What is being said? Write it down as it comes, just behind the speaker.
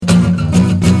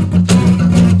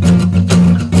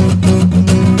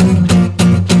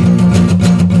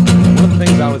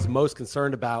most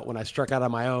concerned about when I struck out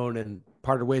on my own and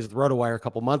parted ways with RotoWire a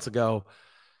couple months ago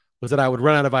was that I would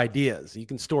run out of ideas. You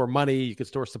can store money, you can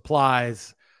store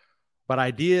supplies, but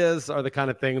ideas are the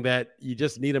kind of thing that you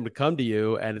just need them to come to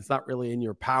you, and it's not really in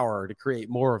your power to create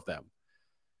more of them.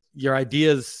 Your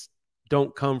ideas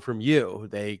don't come from you.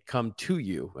 They come to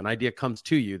you. An idea comes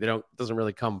to you. Doesn't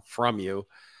really come from you.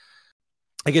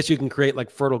 I guess you can create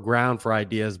like fertile ground for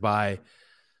ideas by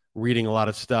reading a lot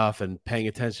of stuff and paying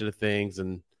attention to things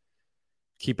and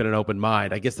keeping an open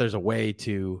mind. I guess there's a way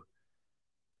to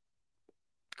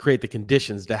create the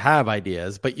conditions to have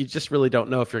ideas, but you just really don't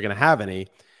know if you're going to have any.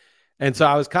 And so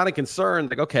I was kind of concerned,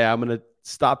 like, okay, I'm going to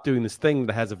stop doing this thing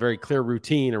that has a very clear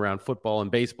routine around football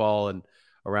and baseball and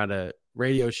around a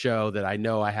radio show that I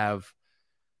know I have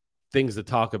things to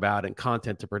talk about and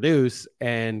content to produce,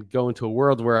 and go into a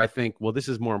world where I think, well, this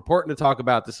is more important to talk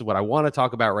about. This is what I want to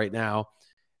talk about right now.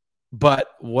 But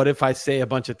what if I say a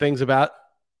bunch of things about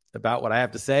what I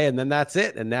have to say, and then that's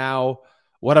it? And now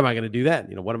what am I going to do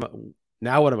then? What am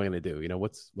I going to do?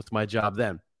 What's my job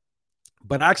then?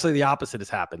 But actually the opposite has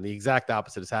happened. The exact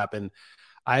opposite has happened.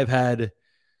 I've had,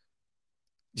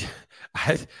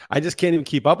 I just can't even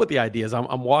keep up with the ideas.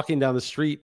 I'm walking down the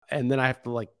street, and then I have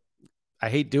to I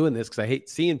hate doing this because I hate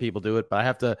seeing people do it, but I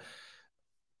have to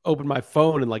open my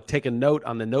phone and take a note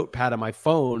on the notepad of my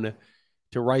phone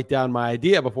to write down my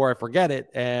idea before I forget it.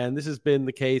 And this has been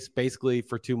the case basically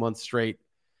for 2 months straight.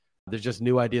 There's just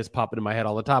new ideas popping in my head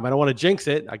all the time. I don't want to jinx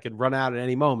it. I could run out at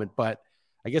any moment, but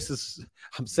I guess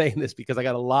I'm saying this because I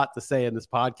got a lot to say in this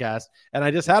podcast. And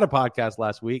I just had a podcast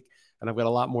last week, and I've got a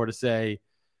lot more to say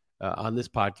on this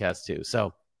podcast too.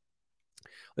 So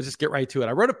let's just get right to it.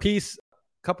 I wrote a piece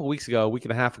a couple weeks ago, a week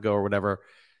and a half ago or whatever,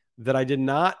 that I did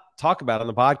not talk about on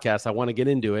the podcast. I want to get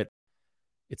into it.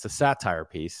 It's a satire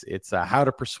piece. It's how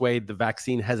to persuade the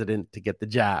vaccine hesitant to get the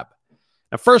jab.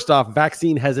 Now, first off,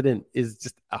 vaccine hesitant is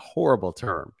just a horrible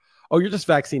term. Oh, you're just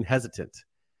vaccine hesitant.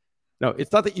 No,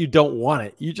 it's not that you don't want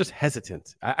it. You're just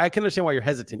hesitant. I can understand why you're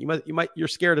hesitant. You're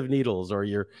scared of needles, or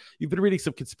you've been reading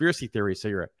some conspiracy theories, so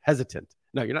you're hesitant.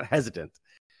 No, you're not hesitant.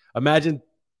 Imagine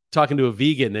talking to a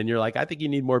vegan and you're like, I think you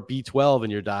need more B12 in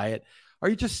your diet. Are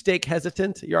you just steak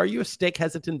hesitant? Are you a steak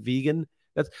hesitant vegan?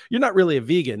 You're not really a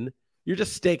vegan. You're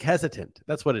just steak hesitant.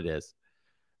 That's what it is.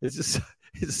 It's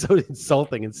so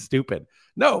insulting and stupid.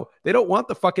 No, they don't want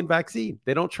the fucking vaccine.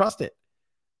 They don't trust it.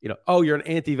 Oh, you're an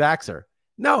anti-vaxxer.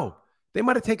 No, they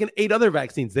might have taken 8 other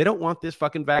vaccines. They don't want this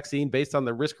fucking vaccine based on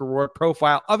the risk-reward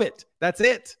profile of it. That's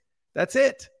it. They're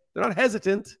not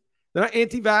hesitant. They're not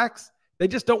anti-vax. They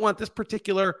just don't want this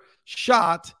particular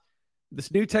shot,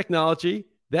 this new technology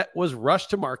that was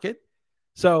rushed to market.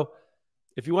 So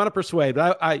if you want to persuade,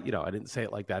 but I didn't say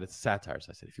it like that. It's satire. So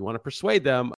I said, if you want to persuade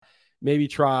them, maybe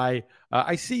try.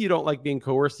 I see you don't like being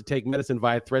coerced to take medicine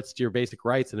via threats to your basic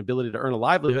rights and ability to earn a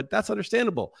livelihood. That's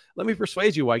understandable. Let me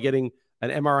persuade you why getting an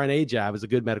mRNA jab is a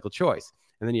good medical choice.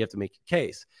 And then you have to make your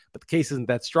case. But the case isn't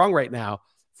that strong right now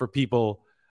for people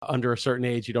under a certain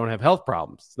age who don't have health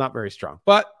problems. It's not very strong.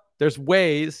 But there's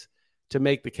ways to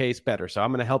make the case better. So I'm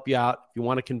going to help you out. If you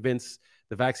want to convince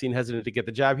the vaccine hesitant to get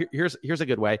the jab, here's a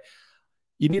good way.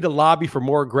 You need to lobby for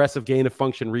more aggressive gain of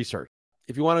function research.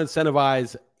 If you want to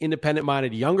incentivize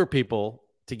independent-minded younger people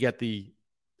to get the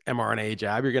mRNA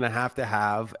jab, you're going to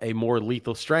have a more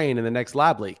lethal strain in the next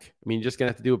lab leak. You're just going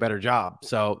to have to do a better job.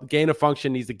 So gain of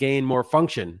function needs to gain more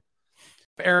function.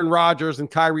 If Aaron Rodgers and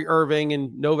Kyrie Irving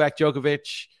and Novak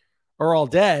Djokovic are all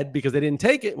dead because they didn't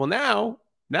take it, well, now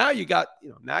you got,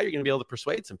 now you're going to be able to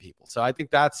persuade some people. So I think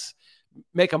that's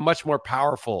make a much more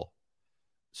powerful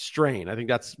strain. I think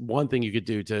that's one thing you could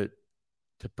do to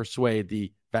persuade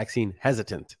the vaccine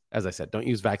hesitant. As I said, don't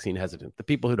use vaccine hesitant, the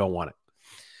people who don't want it.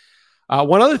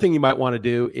 One other thing you might want to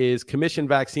do is commission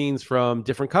vaccines from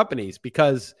different companies,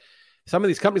 because some of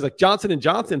these companies like Johnson &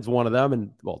 Johnson's one of them.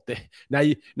 And now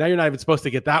you're not even supposed to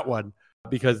get that one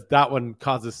because that one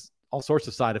causes all sorts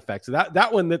of side effects. So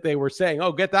that one that they were saying,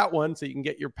 oh, get that one so you can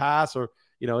get your pass, or,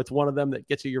 it's one of them that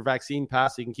gets you your vaccine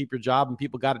pass so you can keep your job, and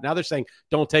people got it. Now they're saying,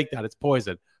 don't take that. It's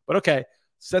poison. But okay,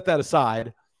 set that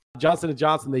aside. Johnson &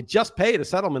 Johnson, they just paid a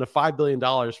settlement of $5 billion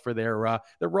for their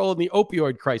role in the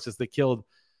opioid crisis that killed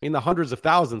in the hundreds of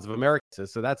thousands of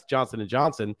Americans. So that's Johnson &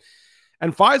 Johnson.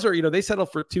 And Pfizer, they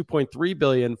settled for $2.3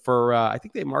 billion for, I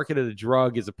think they marketed a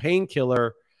drug as a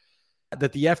painkiller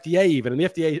that the FDA and the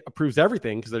FDA approves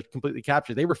everything because they're completely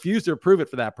captured. They refused to approve it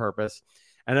for that purpose.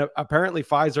 And apparently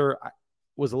Pfizer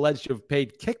was alleged to have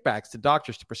paid kickbacks to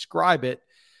doctors to prescribe it.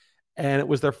 And it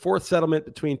was their 4th settlement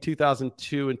between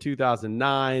 2002 and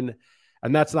 2009.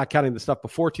 And that's not counting the stuff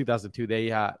before 2002. They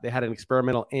had an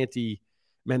experimental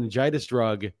anti-meningitis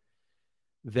drug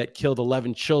that killed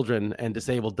 11 children and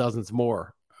disabled dozens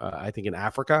more, I think in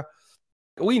Africa.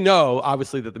 We know,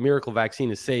 obviously, that the miracle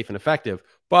vaccine is safe and effective,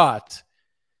 but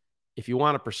if you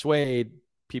want to persuade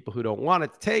people who don't want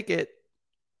it to take it,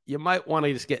 you might want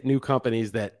to just get new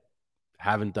companies that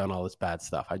haven't done all this bad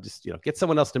stuff. I just, get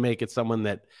someone else to make it, someone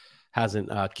that hasn't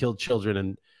killed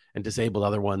children and disabled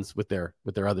other ones with their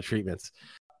other treatments.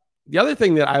 The other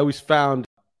thing that I always found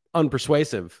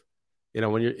unpersuasive,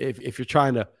 when if you're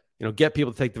trying to, get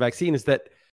people to take the vaccine, is that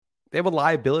they have a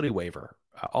liability waiver.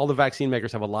 All the vaccine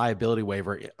makers have a liability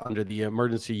waiver under the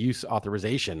emergency use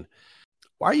authorization.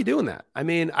 Why are you doing that? I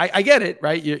mean, I get it,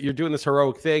 right? You're doing this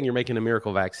heroic thing. You're making a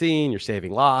miracle vaccine. You're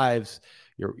saving lives.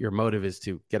 Your motive is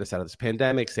to get us out of this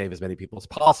pandemic, save as many people as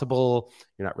possible.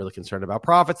 You're not really concerned about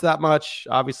profits that much,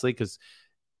 obviously, because,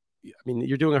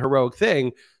 you're doing a heroic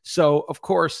thing. So, of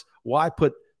course, why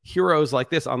put heroes like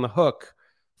this on the hook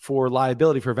for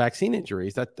liability for vaccine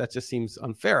injuries? That just seems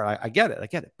unfair. I get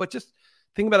it. But just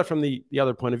think about it from the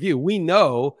other point of view. We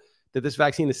know that this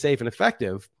vaccine is safe and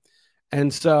effective.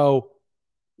 And so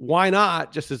why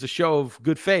not, just as a show of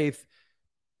good faith,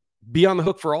 be on the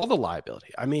hook for all the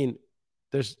liability?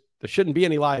 There shouldn't be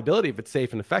any liability if it's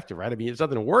safe and effective, right? There's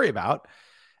nothing to worry about.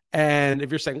 And if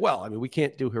you're saying, well, we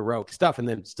can't do heroic stuff and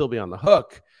then still be on the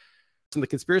hook, and the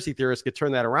conspiracy theorists could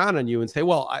turn that around on you and say,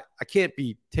 well, I can't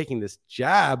be taking this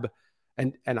jab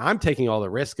and I'm taking all the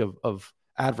risk of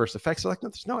adverse effects. They're like, no,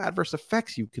 there's no adverse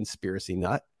effects, you conspiracy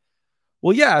nut.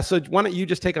 Well, yeah, so why don't you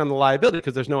just take on the liability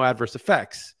because there's no adverse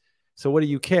effects? So what do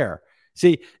you care?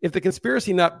 See, if the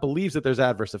conspiracy nut believes that there's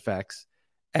adverse effects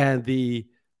and the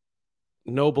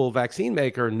noble vaccine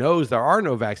maker knows there are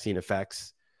no vaccine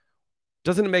effects,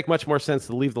 doesn't it make much more sense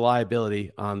to leave the liability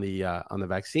on the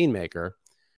vaccine maker,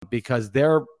 because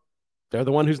they're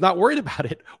the one who's not worried about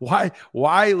it?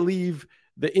 Why leave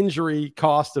the injury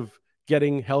cost of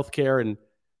getting healthcare and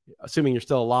assuming you're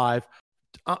still alive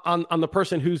on the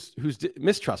person who's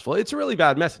mistrustful? It's a really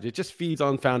bad message. It just feeds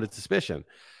unfounded suspicion.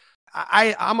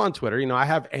 I'm on Twitter,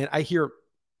 I hear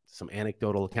some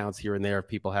anecdotal accounts here and there of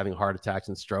people having heart attacks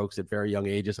and strokes at very young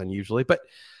ages, unusually. But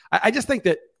I just think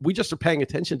that we just are paying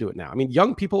attention to it now.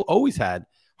 Young people always had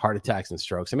heart attacks and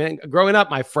strokes. Growing up,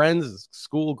 my friends,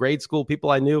 grade school people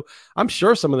I knew, I'm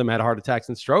sure some of them had heart attacks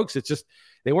and strokes. It's just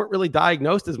they weren't really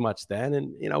diagnosed as much then.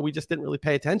 And, we just didn't really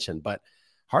pay attention. But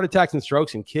heart attacks and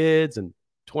strokes in kids and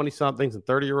 20-somethings and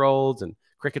 30-year-olds and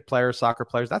cricket players, soccer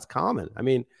players, that's common. I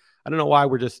don't know why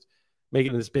we're just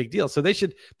making this big deal. So they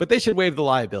should waive the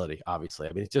liability, obviously.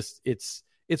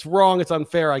 It's wrong. It's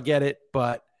unfair. I get it.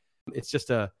 But it's just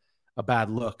a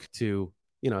bad look to,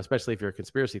 especially if you're a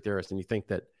conspiracy theorist and you think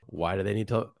that why do they need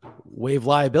to waive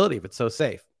liability if it's so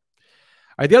safe?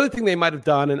 All right, the other thing they might have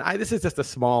done, and this is just a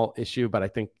small issue, but I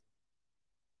think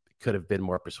it could have been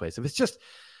more persuasive. It's just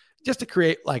to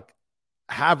create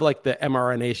have the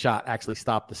mRNA shot actually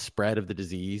stop the spread of the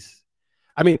disease.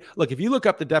 Look, if you look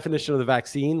up the definition of the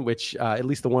vaccine, which at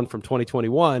least the one from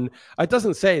 2021, it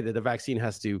doesn't say that the vaccine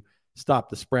has to stop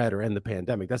the spread or end the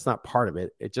pandemic. That's not part of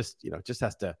it. It just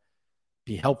has to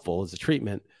be helpful as a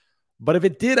treatment. But if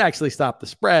it did actually stop the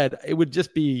spread, it would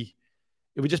just be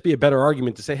a better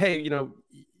argument to say, hey,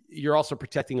 you're also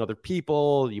protecting other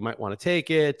people. You might want to take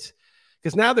it.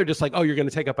 Because now they're just like, oh, you're going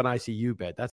to take up an ICU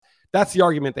bed. That's the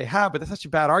argument they have, but that's such a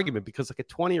bad argument because a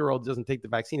 20-year-old doesn't take the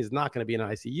vaccine is not going to be in an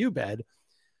ICU bed.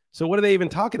 So what are they even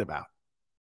talking about?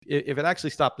 If it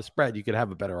actually stopped the spread, you could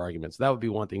have a better argument. So that would be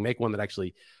one thing. Make one that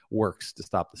actually works to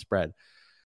stop the spread.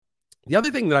 The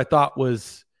other thing that I thought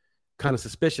was kind of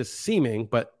suspicious seeming,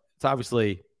 but it's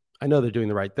obviously, I know they're doing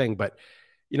the right thing, but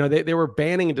they were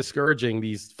banning and discouraging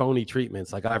these phony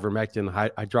treatments like ivermectin,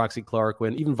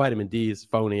 hydroxychloroquine, even vitamin D is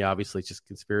phony. Obviously, it's just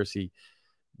conspiracy.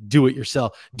 Do it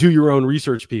yourself. Do your own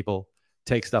research, people.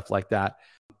 Take stuff like that.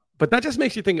 But that just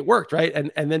makes you think it worked, right?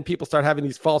 And then people start having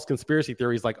these false conspiracy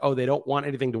theories like, oh, they don't want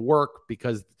anything to work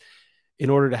because in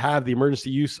order to have the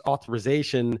emergency use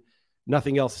authorization,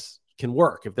 nothing else can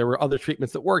work. If there were other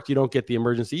treatments that worked, you don't get the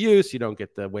emergency use, you don't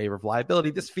get the waiver of liability.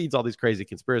 This feeds all these crazy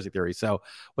conspiracy theories. So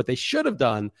what they should have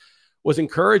done was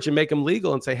encourage and make them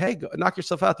legal and say, hey, go, knock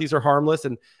yourself out. These are harmless.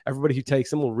 And everybody who takes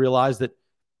them will realize that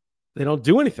they don't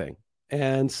do anything.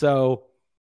 And so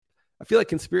I feel like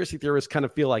conspiracy theorists kind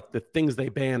of feel like the things they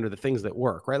ban are the things that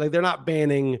work, right? Like they're not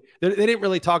banning, they didn't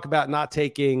really talk about not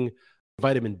taking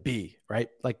vitamin B, right?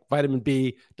 Like vitamin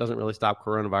B doesn't really stop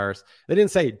coronavirus. They didn't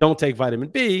say don't take vitamin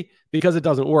B because it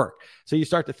doesn't work. So you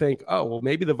start to think, oh, well,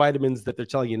 maybe the vitamins that they're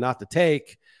telling you not to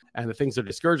take and the things they're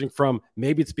discouraging from,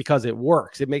 maybe it's because it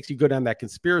works. It makes you go down that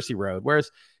conspiracy road.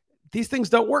 Whereas these things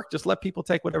don't work. Just let people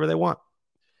take whatever they want.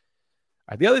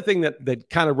 All right, the other thing that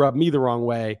kind of rubbed me the wrong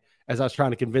way, as I was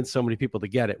trying to convince so many people to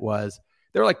get it, was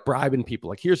they're like bribing people.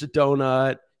 Like, here's a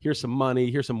donut, here's some money,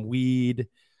 here's some weed.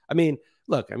 I mean,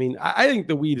 look, I think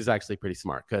the weed is actually pretty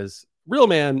smart because real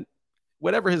man,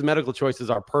 whatever his medical choices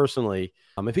are personally,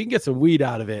 if he can get some weed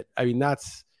out of it, I mean,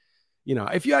 that's,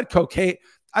 if you had cocaine,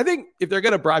 I think if they're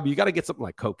going to bribe you got to get something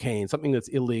like cocaine, something that's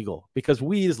illegal, because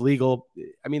weed is legal.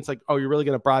 I mean, it's like, oh, you're really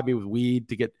going to bribe me with weed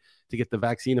to get the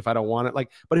vaccine if I don't want it?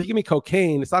 Like, but if you give me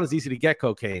cocaine, it's not as easy to get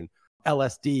cocaine,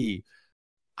 LSD.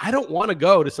 I don't want to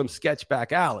go to some sketch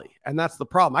back alley. And that's the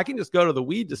problem. I can just go to the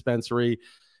weed dispensary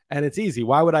and it's easy.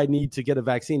 Why would I need to get a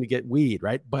vaccine to get weed,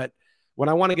 right? But when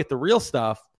I want to get the real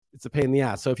stuff, it's a pain in the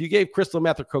ass. So if you gave crystal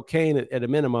meth or cocaine at a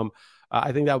minimum,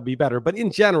 I think that would be better. But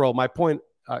in general, my point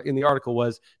in the article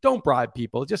was, don't bribe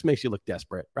people. It just makes you look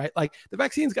desperate, right? Like, the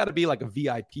vaccine's got to be like a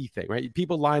VIP thing, right?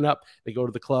 People line up, they go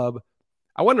to the club.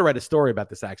 I wanted to write a story about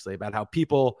this, actually, about how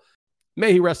people,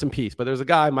 may he rest in peace, but there's a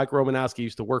guy, Mike Romanowski,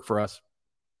 used to work for us.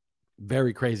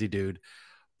 Very crazy dude.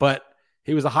 But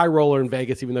he was a high roller in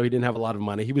Vegas, even though he didn't have a lot of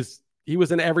money. He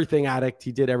was an everything addict.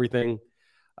 He did everything.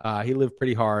 He lived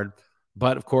pretty hard.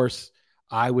 But of course,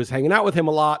 I was hanging out with him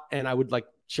a lot, and I would like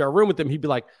share a room with him. He'd be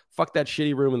like, fuck that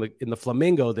shitty room in the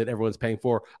Flamingo that everyone's paying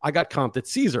for. I got comped at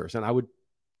Caesars, and I would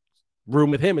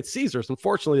room with him at Caesars.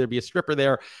 Unfortunately, there'd be a stripper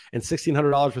there and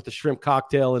 $1,600 worth of shrimp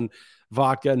cocktail and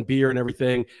vodka and beer and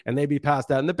everything. And they'd be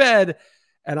passed out in the bed.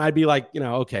 And I'd be like,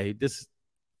 okay, this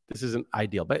isn't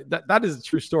ideal. But that is a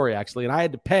true story, actually. And I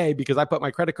had to pay because I put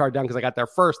my credit card down because I got there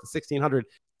first, the $1,600.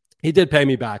 He did pay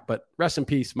me back, but rest in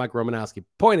peace, Mike Romanowski.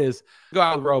 Point is, go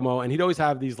out with Romo, and he'd always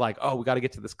have these like, oh, we got to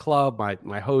get to this club.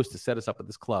 My host has set us up at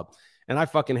this club. And I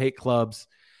fucking hate clubs.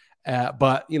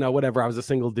 But, whatever. I was a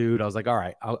single dude. I was like, all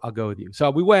right, I'll go with you.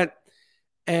 So we went,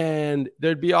 and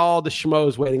there'd be all the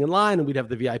schmoes waiting in line, and we'd have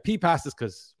the VIP passes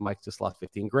because Mike just lost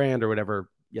 15 grand or whatever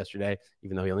yesterday,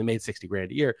 even though he only made 60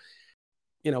 grand a year.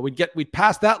 We'd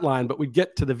pass that line, but we'd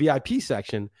get to the VIP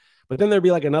section. But then there'd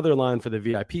be like another line for the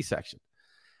VIP section.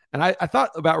 And I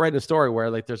thought about writing a story where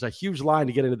like there's a huge line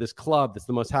to get into this club that's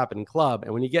the most happening club.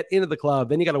 And when you get into the club,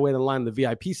 then you got to wait in line in the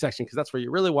VIP section because that's where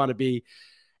you really want to be.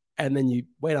 And then you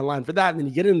wait online for that. And then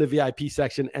you get into the VIP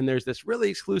section, and there's this really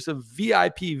exclusive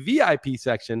VIP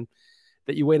section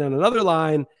that you wait on another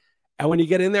line. And when you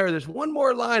get in there, there's one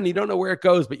more line. You don't know where it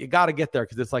goes, but you got to get there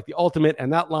because it's like the ultimate.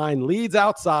 And that line leads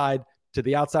outside to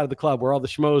the outside of the club where all the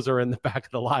schmoes are in the back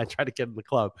of the line trying to get in the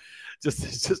club.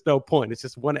 It's just no point. It's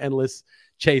just one endless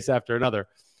chase after another.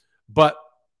 But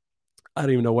I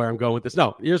don't even know where I'm going with this.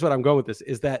 No, here's what I'm going with this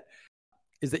is that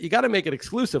you got to make it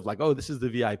exclusive. Like, oh, this is the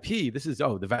VIP. This is,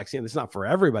 the vaccine. This is not for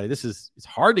everybody. It's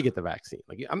hard to get the vaccine.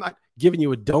 Like, I'm not giving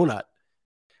you a donut.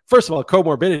 First of all,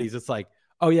 comorbidities. It's like,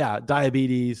 oh yeah,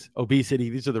 diabetes, obesity.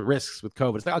 These are the risks with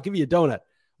COVID. It's like, I'll give you a donut,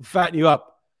 fatten you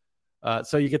up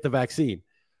so you get the vaccine.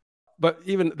 But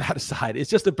even that aside, it's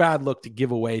just a bad look to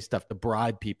give away stuff, to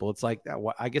bribe people. It's like,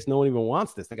 I guess no one even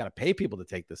wants this. They got to pay people to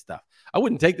take this stuff. I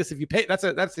wouldn't take this if you paid. That's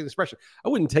the expression. I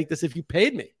wouldn't take this if you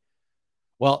paid me.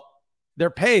 Well,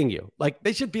 they're paying you. Like,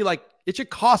 they should be like, it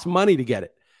should cost money to get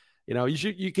it.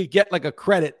 You could get like a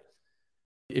credit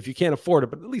if you can't afford it,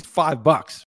 but at least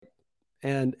 $5.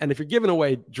 And if you're giving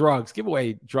away drugs, give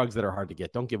away drugs that are hard to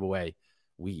get. Don't give away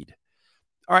weed.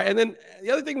 All right. And then the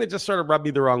other thing that just sort of rubbed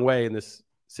me the wrong way in this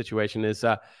situation is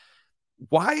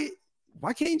why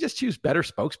can't you just choose better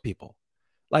spokespeople?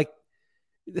 Like,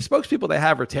 the spokespeople they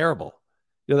have are terrible.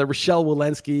 The Rochelle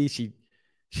Walensky, she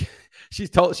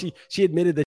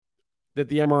admitted that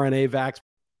the mRNA vax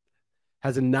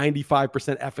has a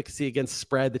 95% efficacy against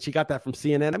spread, that she got that from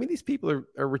CNN. I mean, these people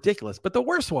are ridiculous. But the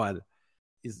worst one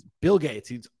is Bill Gates.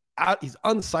 He's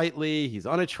unsightly, he's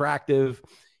unattractive,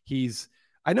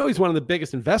 I know he's one of the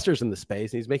biggest investors in the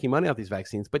space and he's making money off these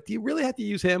vaccines, but do you really have to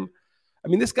use him? I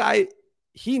mean, this guy,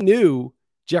 he knew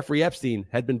Jeffrey Epstein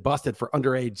had been busted for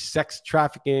underage sex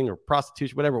trafficking or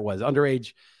prostitution, whatever it was,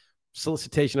 underage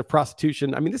solicitation of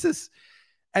prostitution. I mean, it's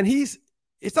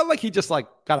not like he just like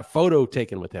got a photo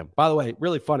taken with him. By the way,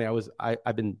 really funny.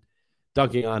 I've been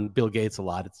dunking on Bill Gates a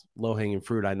lot. It's low hanging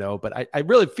fruit, I know, but I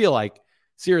really feel like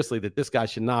seriously that this guy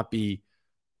should not be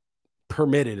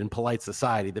permitted in polite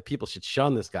society, that people should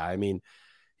shun this guy. I mean,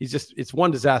 it's one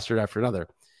disaster after another.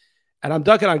 And I'm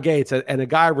dunking on Gates, and a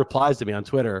guy replies to me on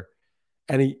Twitter,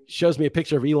 and he shows me a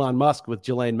picture of Elon Musk with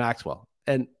Ghislaine Maxwell.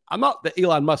 And I'm not the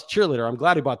Elon Musk cheerleader. I'm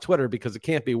glad he bought Twitter because it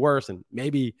can't be worse, and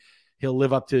maybe he'll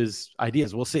live up to his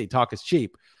ideas. We'll see. Talk is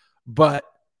cheap. But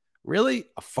really,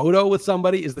 a photo with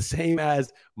somebody is the same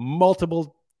as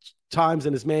multiple times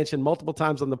in his mansion, multiple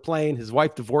times on the plane, his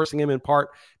wife divorcing him in part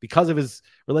because of his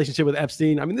relationship with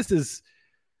Epstein. I mean, it's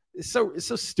so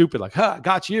stupid. Like,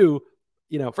 got you.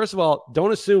 first of all,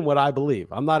 don't assume what I believe.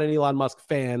 I'm not an Elon Musk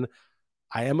fan.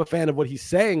 I am a fan of what he's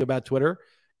saying about Twitter.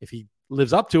 If he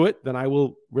lives up to it, then I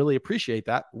will really appreciate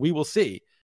that. We will see.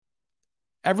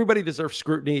 Everybody deserves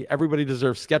scrutiny. Everybody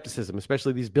deserves skepticism,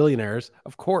 especially these billionaires,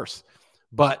 of course.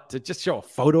 But to just show a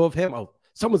photo of him,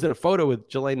 someone's in a photo with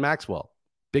Ghislaine Maxwell,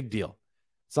 big deal.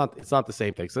 It's not the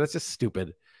same thing. So that's just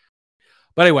stupid.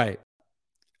 But anyway,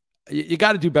 you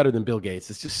got to do better than Bill Gates.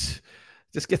 It's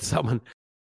just get someone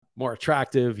more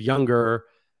attractive, younger,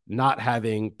 not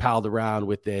having palled around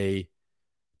with a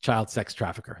child sex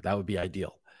trafficker. That would be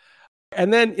ideal.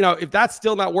 And then, if that's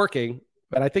still not working,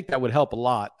 but I think that would help a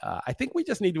lot. I think we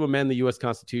just need to amend the U.S.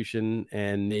 Constitution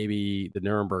and maybe the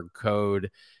Nuremberg Code.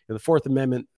 The Fourth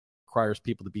Amendment requires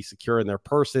people to be secure in their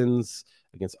persons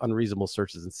against unreasonable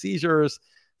searches and seizures.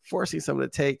 Forcing someone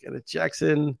to take an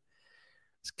injection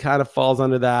kind of falls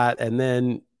under that. And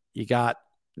then you got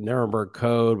Nuremberg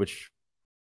Code, which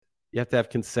you have to have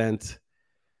consent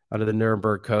under the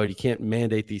Nuremberg Code. You can't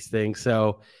mandate these things.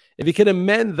 So if you can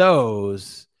amend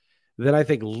those, then I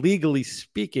think legally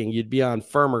speaking, you'd be on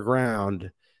firmer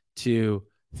ground to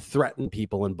threaten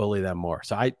people and bully them more.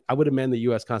 So I would amend the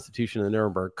U.S. Constitution and the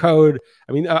Nuremberg Code.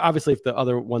 I mean, obviously, if the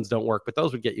other ones don't work, but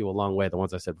those would get you a long way, the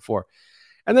ones I said before.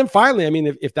 And then finally, I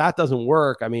mean, if that doesn't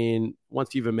work, I mean,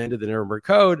 once you've amended the Nuremberg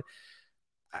Code,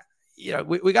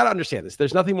 we got to understand this.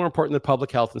 There's nothing more important than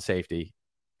public health and safety,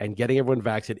 and getting everyone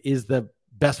vaccinated is the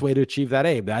best way to achieve that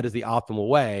aim. That is the optimal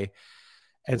way.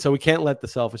 And so we can't let the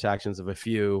selfish actions of a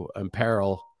few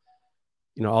imperil,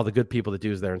 all the good people that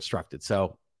do as they're instructed.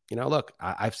 So, look,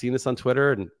 I've seen this on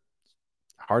Twitter, and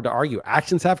hard to argue.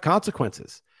 Actions have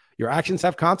consequences. Your actions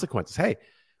have consequences. Hey,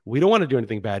 we don't want to do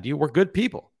anything bad to you. We're good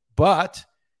people. But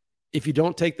if you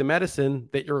don't take the medicine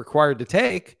that you're required to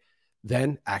take,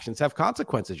 then actions have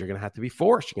consequences. You're going to have to be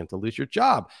forced. You're going to have to lose your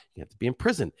job. You have to be in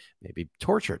prison, maybe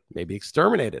tortured, maybe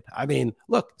exterminated. I mean,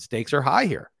 look, stakes are high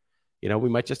here. We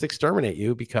might just exterminate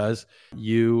you because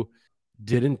you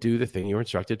didn't do the thing you were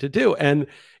instructed to do. And,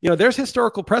 there's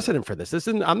historical precedent for this. This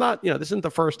isn't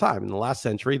the first time. In the last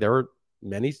century, there were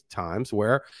many times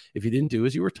where if you didn't do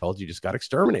as you were told, you just got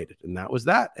exterminated. And that was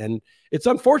that. And it's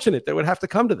unfortunate that it would have to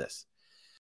come to this.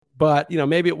 But,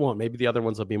 maybe it won't. Maybe the other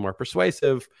ones will be more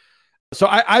persuasive. So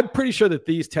I'm pretty sure that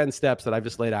these 10 steps that I've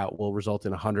just laid out will result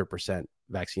in 100%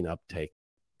 vaccine uptake.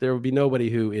 There will be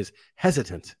nobody who is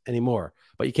hesitant anymore.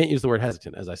 But you can't use the word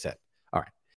hesitant, as I said. All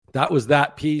right. That was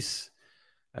that piece.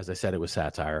 As I said, it was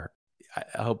satire.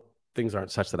 I hope things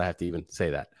aren't such that I have to even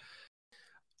say that.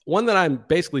 One that I'm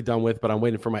basically done with, but I'm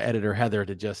waiting for my editor, Heather,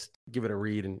 to just give it a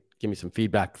read and give me some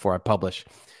feedback before I publish.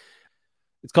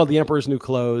 It's called The Emperor's New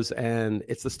Clothes, and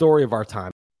it's the story of our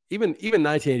time. Even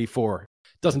 1984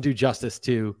 doesn't do justice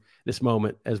to this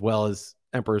moment as well as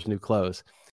Emperor's New Clothes.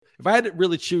 If I had to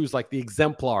really choose like the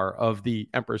exemplar of the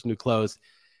Emperor's New Clothes,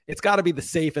 it's got to be the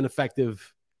safe and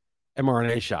effective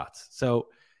mRNA shots. So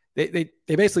they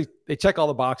basically check all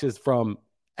the boxes from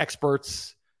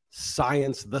experts,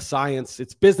 science, the science,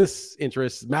 it's business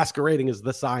interests masquerading as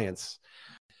the science,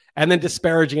 and then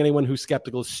disparaging anyone who's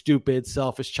skeptical, stupid,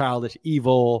 selfish, childish,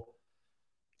 evil,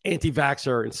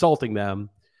 anti-vaxxer, insulting them.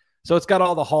 So it's got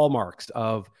all the hallmarks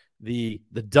of the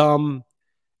dumb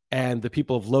and the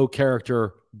people of low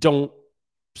character don't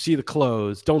see the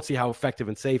clothes, don't see how effective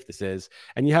and safe this is.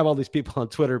 And you have all these people on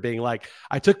Twitter being like,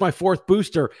 I took my 4th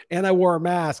booster and I wore a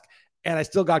mask and I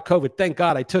still got COVID. Thank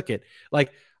God I took it.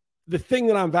 Like the thing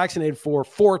that I'm vaccinated for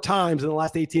 4 times in the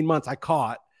last 18 months, I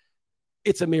caught.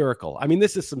 It's a miracle. I mean,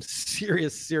 this is some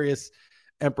serious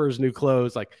Emperor's New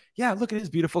Clothes. Like, yeah, look at his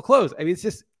beautiful clothes. I mean, it's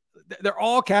just, they're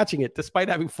all catching it despite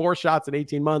having 4 shots in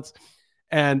 18 months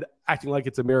and acting like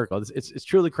it's a miracle. It's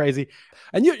truly crazy.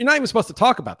 And you're not even supposed to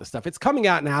talk about this stuff. It's coming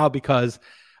out now because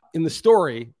in the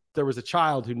story, there was a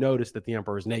child who noticed that the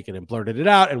emperor was naked and blurted it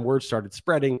out, and word started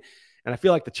spreading. And I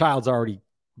feel like the child's already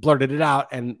blurted it out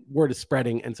and word is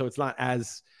spreading. And so it's not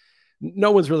as,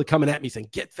 no one's really coming at me saying,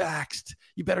 get vaxxed,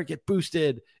 you better get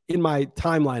boosted in my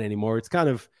timeline anymore. It's kind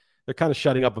of, they're kind of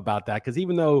shutting up about that. Because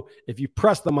even though if you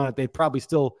press them on it, they'd probably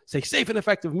still say safe and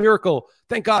effective, miracle,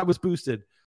 thank God it was boosted.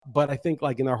 But I think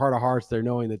like in their heart of hearts, they're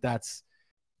knowing that that's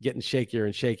getting shakier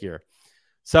and shakier.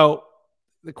 So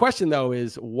the question though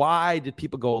is, why did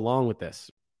people go along with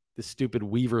this stupid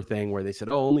Weaver thing where they said,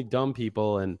 oh, only dumb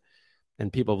people and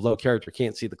people of low character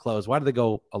can't see the clothes? Why did they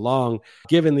go along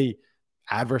given the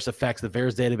adverse effects? The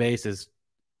VAERS database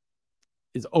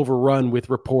is overrun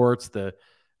with reports.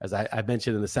 As I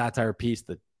mentioned in the satire piece,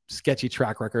 the sketchy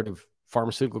track record of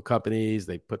pharmaceutical companies.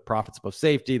 They put profits above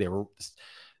safety.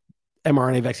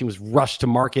 mRNA vaccine was rushed to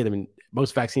market. I mean,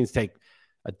 most vaccines take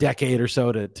a decade or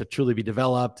so to truly be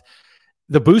developed.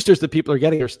 the boosters that people are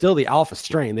getting are still the alpha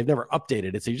strain. They've never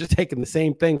updated it. So you're just taking the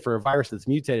same thing for a virus that's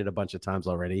mutated a bunch of times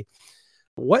already.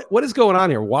 What is going on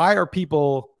here? Why are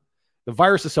the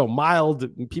virus is so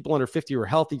mild? People under 50 who are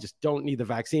healthy just don't need the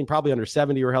vaccine. Probably under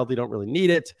 70 who are healthy don't really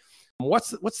need it.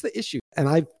 What's the issue? And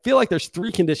I feel like there's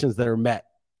three conditions that are met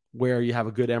where you have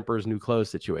a good emperor's new clothes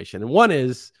situation. And one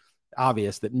is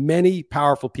obvious, that many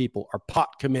powerful people are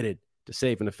pot committed to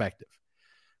safe and effective.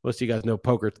 Most of you guys know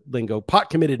poker lingo. Pot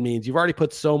committed means you've already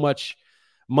put so much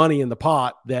money in the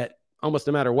pot that almost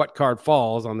no matter what card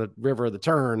falls on the river of the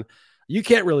turn, you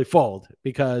can't really fold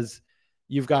because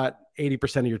you've got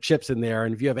 80% of your chips in there.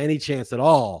 And if you have any chance at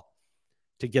all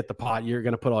to get the pot, you're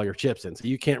going to put all your chips in. So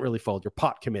you can't really fold. You're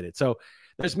pot committed. So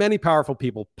there's many powerful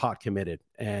people pot committed,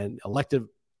 and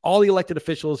all the elected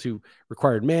officials who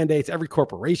required mandates, every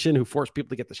corporation who forced people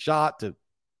to get the shot to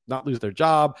not lose their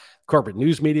job. Corporate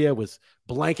news media was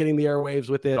blanketing the airwaves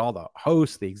with it. All the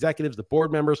hosts, the executives, the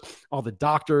board members, all the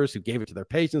doctors who gave it to their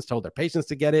patients, told their patients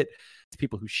to get it. It's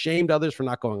people who shamed others for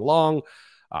not going along.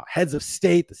 Heads of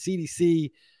state, the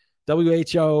CDC,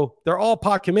 WHO, they're all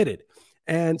pot committed.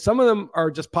 And some of them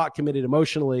are just pot committed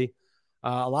emotionally.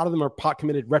 A lot of them are pot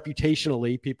committed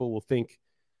reputationally. People will think,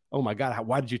 oh my God,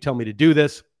 why did you tell me to do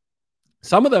this?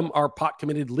 Some of them are pot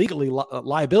committed legally,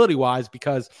 liability wise,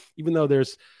 because even though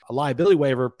there's a liability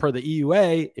waiver per the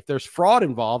EUA, if there's fraud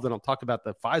involved, and I'll talk about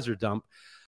the Pfizer dump,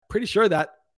 pretty sure that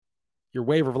your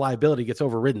waiver of liability gets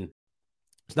overridden.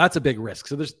 So that's a big risk.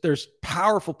 So there's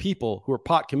powerful people who are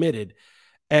pot committed,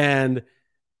 and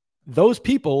those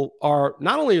people are,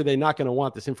 not only are they not going to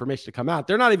want this information to come out,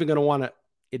 they're not even going to want to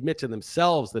admit to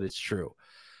themselves that it's true.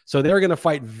 So they're going to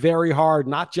fight very hard,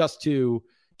 not just to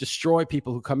destroy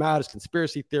people who come out as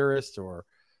conspiracy theorists or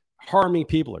harming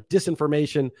people or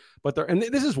disinformation, and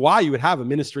this is why you would have a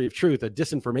Ministry of Truth, a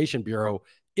disinformation bureau,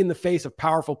 in the face of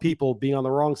powerful people being on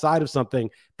the wrong side of something.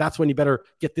 That's when you better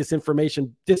get this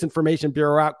disinformation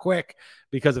bureau out quick,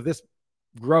 because if this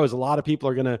grows, a lot of people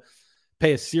are going to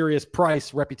pay a serious price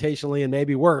reputationally, and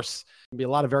maybe worse. There'd be a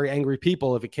lot of very angry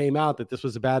people if it came out that this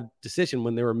was a bad decision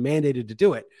when they were mandated to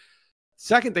do it.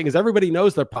 Second thing is, everybody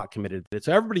knows they're pot committed.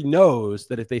 So everybody knows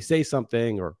that if they say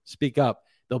something or speak up,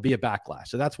 there'll be a backlash.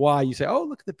 So that's why you say, oh,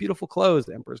 look at the beautiful clothes.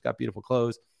 The emperor's got beautiful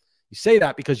clothes. You say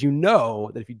that because you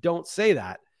know that if you don't say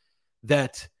that,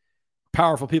 that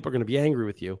powerful people are going to be angry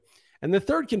with you. And the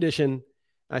third condition, and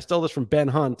I stole this from Ben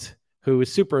Hunt, who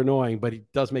is super annoying, but he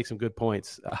does make some good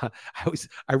points.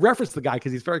 I reference the guy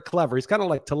because he's very clever. He's kind of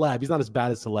like Taleb. He's not as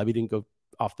bad as Taleb. He didn't go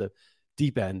off the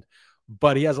deep end,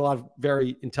 but he has a lot of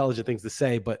very intelligent things to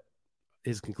say, but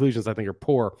his conclusions, I think, are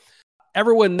poor.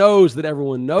 Everyone knows that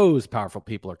everyone knows powerful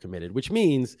people are committed, which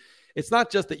means it's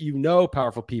not just that you know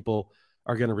powerful people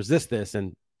are going to resist this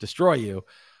and destroy you,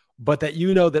 but that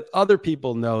you know that other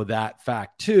people know that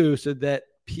fact too, so that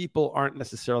people aren't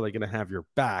necessarily going to have your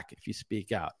back if you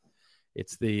speak out.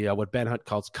 It's the what Ben Hunt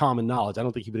calls common knowledge. I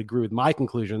don't think he would agree with my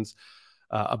conclusions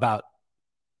about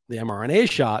the mRNA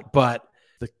shot, but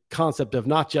the concept of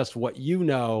not just what you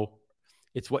know,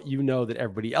 it's what you know that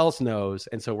everybody else knows.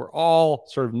 And so we're all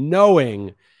sort of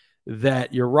knowing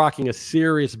that you're rocking a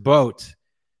serious boat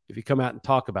if you come out and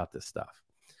talk about this stuff.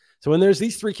 So when there's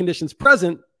these three conditions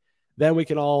present, then we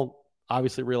can all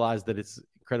obviously realize that it's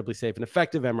incredibly safe and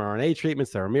effective. mRNA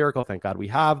treatments, they're a miracle. Thank God we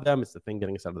have them. It's the thing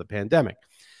getting us out of the pandemic.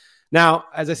 Now,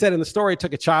 as I said in the story, it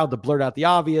took a child to blurt out the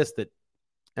obvious, that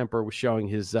Emperor was showing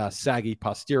his saggy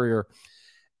posterior.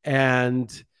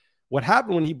 And what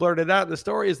happened when he blurted it out in the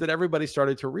story is that everybody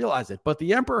started to realize it. But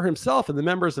the Emperor himself and the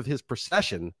members of his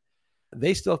procession,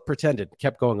 they still pretended,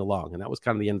 kept going along. And that was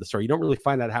kind of the end of the story. You don't really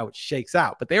find out how it shakes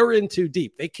out, but they were in too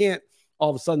deep. They can't all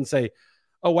of a sudden say,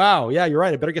 oh, wow, yeah, you're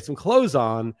right, I better get some clothes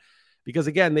on. Because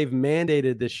again, they've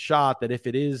mandated this shot that if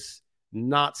it is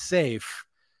not safe,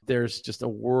 there's just a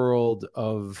world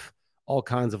of all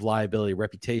kinds of liability,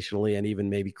 reputationally and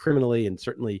even maybe criminally, and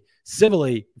certainly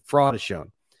civilly. Fraud is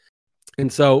shown.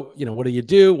 And so, what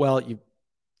do? Well, you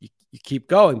keep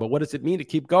going. But what does it mean to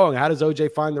keep going? How does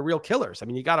OJ find the real killers? I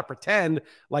mean, you got to pretend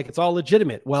like it's all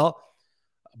legitimate. Well,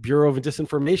 Bureau of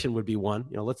Disinformation would be one.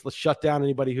 Let's shut down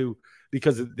anybody who,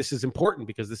 because this is important,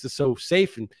 because this is so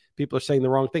safe and people are saying the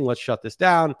wrong thing. Let's shut this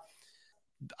down.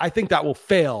 I think that will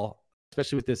fail,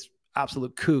 especially with this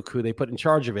absolute kook who they put in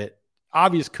charge of it.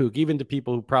 Obvious kook, even to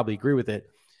people who probably agree with it.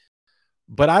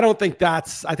 But I don't think I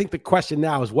think the question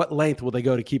now is, what length will they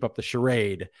go to keep up the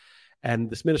charade? And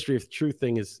this Ministry of Truth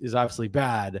thing is obviously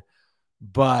bad,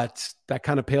 but that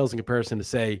kind of pales in comparison to,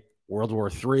 say, World War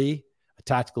III, a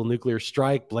tactical nuclear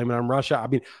strike, blame it on Russia. I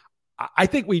mean, I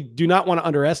think we do not want to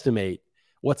underestimate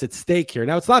what's at stake here.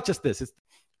 Now, it's not just this. It's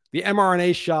the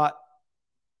mRNA shot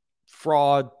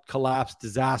fraud, collapse,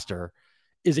 disaster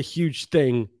is a huge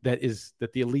thing that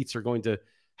the elites are going to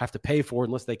have to pay for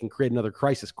unless they can create another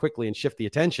crisis quickly and shift the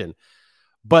attention.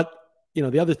 But,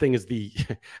 the other thing is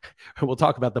we'll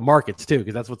talk about the markets too,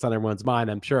 because that's what's on everyone's mind,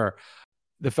 I'm sure.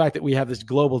 The fact that we have this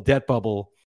global debt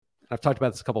bubble, I've talked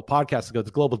about this a couple of podcasts ago,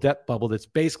 this global debt bubble that's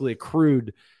basically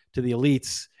accrued to the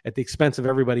elites at the expense of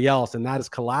everybody else, and that is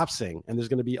collapsing. And there's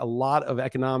going to be a lot of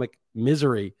economic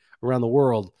misery around the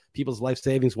world, people's life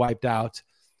savings wiped out,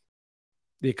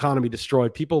 the economy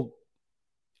destroyed, people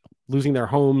losing their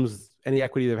homes, any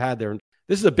equity they've had there.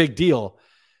 This is a big deal.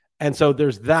 And so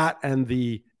there's that and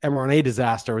the mRNA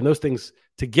disaster, and those things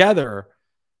together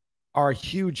are a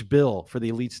huge bill for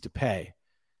the elites to pay.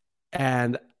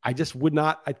 And I just would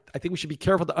not, I think we should be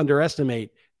careful to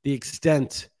underestimate the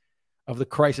extent of the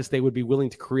crisis they would be willing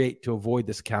to create to avoid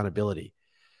this accountability.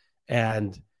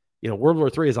 And, World War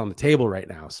III is on the table right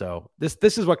now. So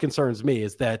this is what concerns me,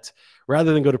 is that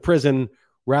rather than go to prison,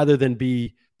 rather than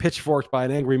be pitchforked by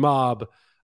an angry mob,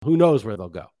 who knows where they'll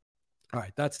go. All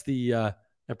right, that's the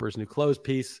Emperor's New Clothes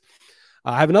piece.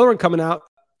 I have another one coming out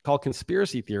called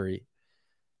Conspiracy Theory.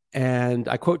 And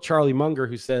I quote Charlie Munger,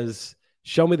 who says,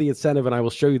 "Show me the incentive and I will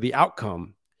show you the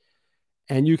outcome."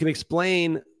 And you can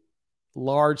explain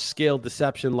large-scale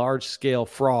deception, large-scale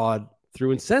fraud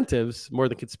through incentives more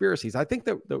than conspiracies. I think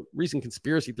that the reason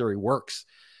conspiracy theory works,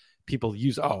 people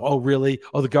use, oh, really?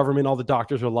 Oh, the government, all the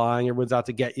doctors are lying. Everyone's out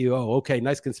to get you. Oh, okay,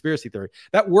 nice conspiracy theory.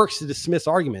 That works to dismiss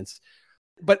arguments.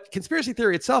 But conspiracy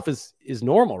theory itself is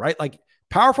normal, right? Like,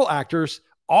 powerful actors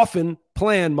often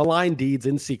plan malign deeds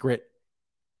in secret,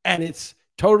 and it's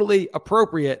totally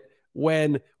appropriate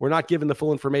when we're not given the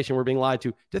full information, we're being lied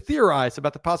to theorize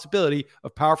about the possibility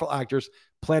of powerful actors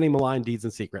planning malign deeds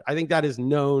in secret. I think that is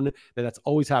known, that's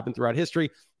always happened throughout history.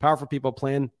 Powerful people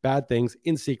plan bad things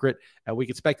in secret, and we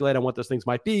can speculate on what those things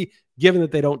might be, given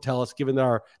that they don't tell us, given that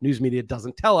our news media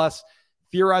doesn't tell us.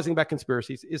 Theorizing about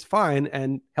conspiracies is fine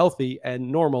and healthy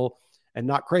and normal and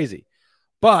not crazy.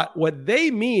 But what they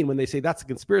mean when they say that's a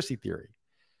conspiracy theory,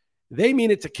 they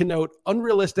mean it to connote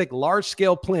unrealistic,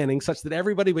 large-scale planning such that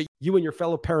everybody but you and your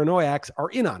fellow paranoiacs are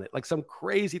in on it, like some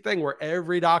crazy thing where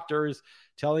every doctor is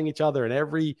telling each other and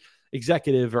every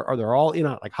executive or they're all in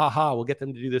on it, like, we'll get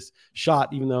them to do this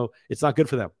shot even though it's not good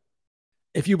for them.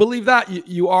 If you believe that,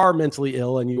 you are mentally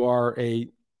ill and you are a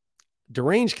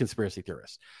deranged conspiracy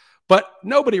theorist. But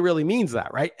nobody really means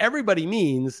that, right? Everybody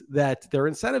means that there are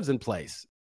incentives in place.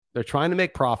 They're trying to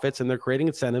make profits and they're creating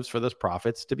incentives for those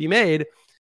profits to be made.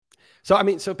 So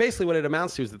basically what it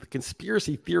amounts to is that the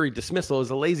conspiracy theory dismissal is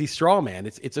a lazy straw man.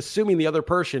 It's assuming the other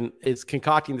person is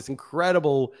concocting this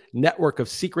incredible network of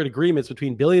secret agreements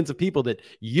between billions of people that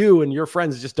you and your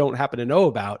friends just don't happen to know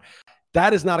about.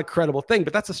 That is not a credible thing,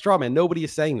 but that's a straw man. Nobody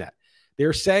is saying that.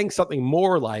 They're saying something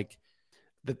more like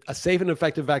that a safe and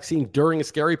effective vaccine during a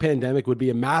scary pandemic would be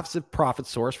a massive profit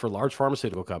source for large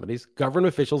pharmaceutical companies.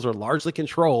 Government officials are largely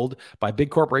controlled by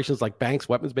big corporations like banks,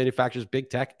 weapons manufacturers,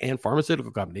 big tech, and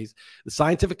pharmaceutical companies. The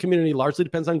scientific community largely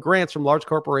depends on grants from large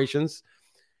corporations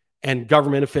and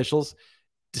government officials.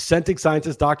 Dissenting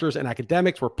scientists, doctors, and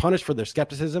academics were punished for their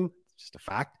skepticism, just a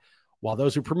fact, while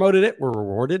those who promoted it were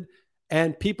rewarded.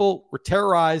 And people were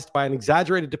terrorized by an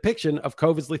exaggerated depiction of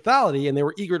COVID's lethality, and they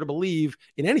were eager to believe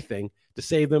in anything to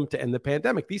save them, to end the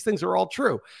pandemic. These things are all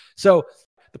true. So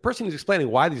the person who's explaining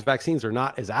why these vaccines are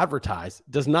not as advertised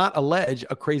does not allege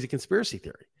a crazy conspiracy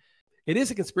theory. It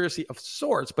is a conspiracy of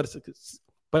sorts, but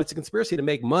it's a conspiracy to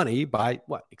make money by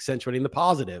accentuating the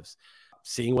positives,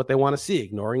 seeing what they want to see,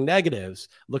 ignoring negatives,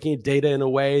 looking at data in a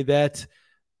way that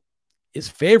is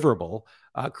favorable,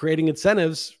 creating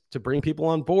incentives to bring people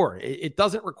on board. It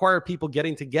doesn't require people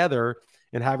getting together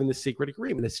and having this secret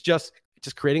agreement. It's just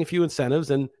creating a few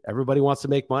incentives, and everybody wants to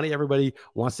make money. Everybody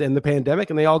wants to end the pandemic,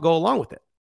 and they all go along with it.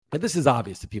 But this is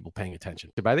obvious to people paying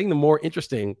attention. But I think the more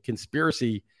interesting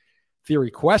conspiracy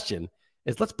theory question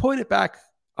is, let's point it back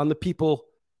on the people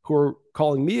who are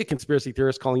calling me a conspiracy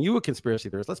theorist, calling you a conspiracy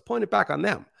theorist. Let's point it back on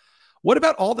them. What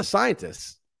about all the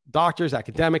scientists, doctors,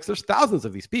 academics? There's thousands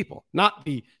of these people, not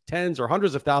the tens or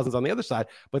hundreds of thousands on the other side,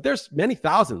 but there's many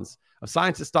thousands of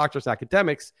scientists, doctors,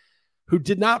 academics who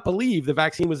did not believe the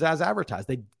vaccine was as advertised.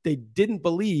 They didn't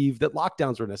believe that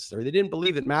lockdowns were necessary. They didn't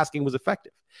believe that masking was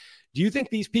effective. Do you think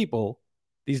these people,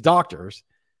 these doctors,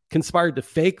 conspired to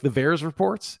fake the VAERS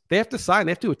reports? They have to sign,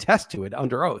 they have to attest to it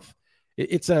under oath.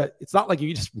 It's not like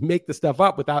you just make the stuff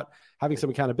up without having some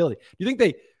accountability. Do you think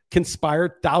they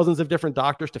conspired thousands of different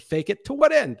doctors to fake it? To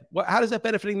what end? How is that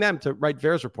benefiting them to write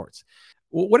VAERS reports?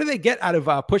 What do they get out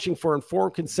of pushing for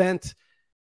informed consent?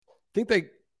 Think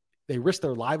they risked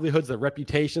their livelihoods, their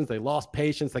reputations. They lost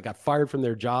patients. They got fired from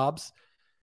their jobs.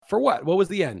 For what? What was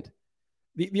the end?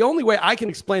 The only way I can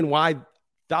explain why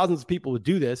thousands of people would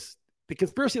do this, the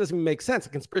conspiracy doesn't even make sense. A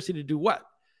conspiracy to do what?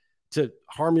 To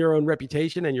harm your own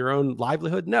reputation and your own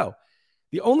livelihood? No.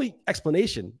 The only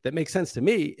explanation that makes sense to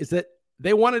me is that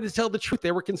they wanted to tell the truth.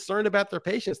 They were concerned about their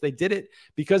patients. They did it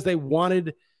because they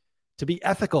wanted to be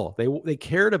ethical. They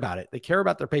cared about it. They care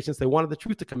about their patients. They wanted the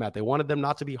truth to come out. They wanted them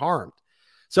not to be harmed.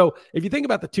 So if you think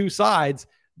about the two sides,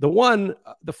 the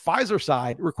Pfizer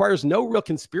side requires no real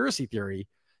conspiracy theory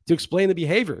to explain the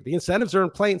behavior. The incentives are in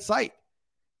plain sight.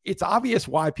 It's obvious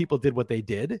why people did what they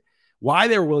did, why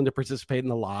they were willing to participate in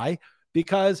the lie,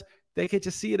 because they could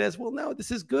just see it as, well, no,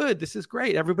 this is good. This is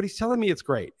great. Everybody's telling me it's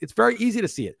great. It's very easy to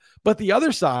see it. But the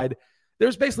other side,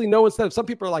 there's basically no incentive. Some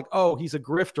people are like, oh, he's a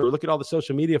grifter. Look at all the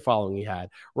social media following he had.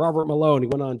 Robert Malone, he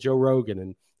went on Joe Rogan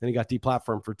and then he got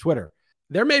deplatformed for Twitter.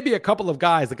 There may be a couple of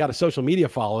guys that got a social media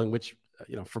following, which,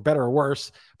 for better or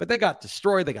worse, but they got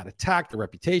destroyed. They got attacked. Their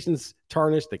reputations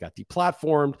tarnished. They got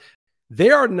deplatformed. They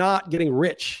are not getting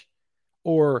rich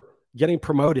or getting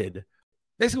promoted.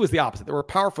 Basically, it was the opposite. They were a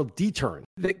powerful deterrent.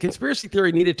 The conspiracy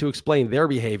theory needed to explain their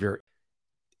behavior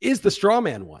is the straw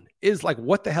man one. Is like,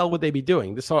 what the hell would they be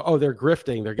doing? They're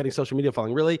grifting. They're getting social media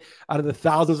following. Really, out of the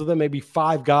thousands of them, maybe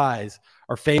 5 guys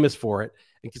are famous for it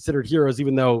and considered heroes,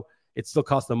 even though it still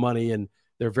costs them money and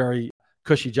they're very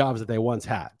cushy jobs that they once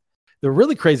had. The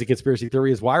really crazy conspiracy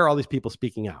theory is, why are all these people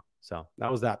speaking out? So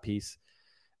that was that piece.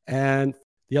 And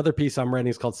the other piece I'm writing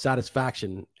is called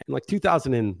Satisfaction. In like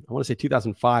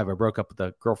 2005, I broke up with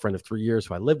a girlfriend of 3 years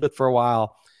who I lived with for a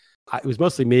while. It was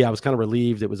mostly me. I was kind of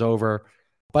relieved it was over,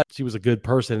 but she was a good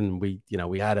person. And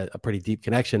we had a pretty deep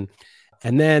connection.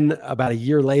 And then about a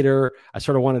year later, I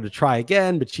sort of wanted to try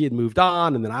again, but she had moved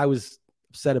on. And then I was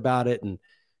upset about it. And,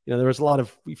 there was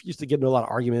we used to get into a lot of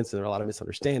arguments and there were a lot of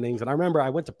misunderstandings. And I remember I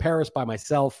went to Paris by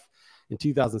myself in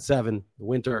 2007, the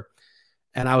winter,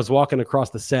 and I was walking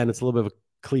across the Seine. It's a little bit of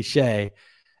a cliche.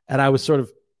 And I was sort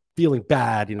of feeling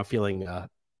bad, feeling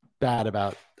bad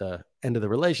about the end of the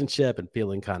relationship and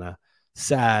feeling kind of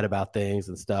sad about things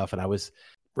and stuff. And I was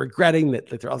regretting that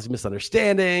there are all these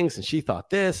misunderstandings and she thought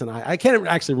this. And I can't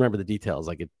actually remember the details.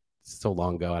 Like, it's so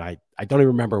long ago. And I don't even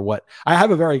remember I have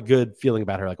a very good feeling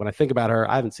about her. Like, when I think about her,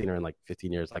 I haven't seen her in like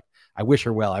 15 years. Like, I wish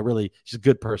her well. She's a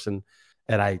good person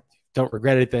and I don't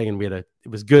regret anything. And it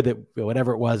was good that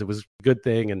whatever it was a good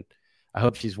thing. And I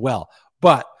hope she's well.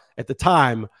 But at the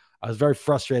time, I was very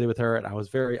frustrated with her and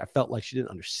I felt like she didn't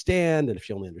understand. And if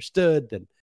she only understood, then,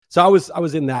 so I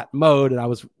was in that mode and I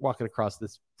was walking across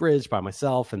this bridge by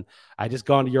myself, and I just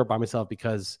gone to Europe by myself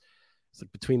because it's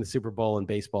like between the Super Bowl and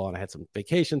baseball, and I had some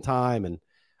vacation time, and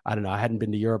I don't know, I hadn't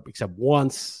been to Europe except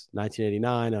once,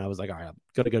 1989. And I was like, all right, I'm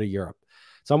going to go to Europe.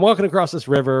 So I'm walking across this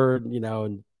river,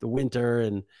 in the winter,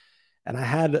 and I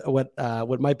had what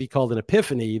might be called an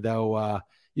epiphany, though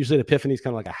usually an epiphany is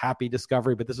kind of like a happy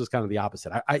discovery, but this was kind of the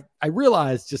opposite. I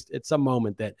realized just at some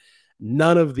moment that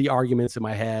none of the arguments in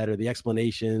my head or the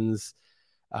explanations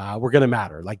were going to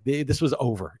matter. Like, this was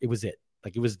over. It was it.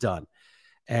 Like, it was done.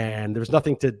 And there was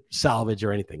nothing to salvage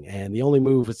or anything. And the only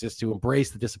move was just to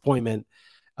embrace the disappointment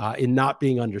in not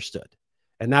being understood.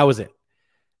 And that was it.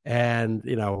 And,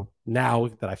 now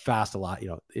that I fast a lot,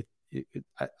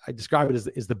 I describe it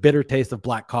as the bitter taste of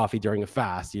black coffee during a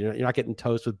fast. You're not getting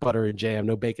toast with butter and jam,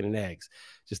 no bacon and eggs,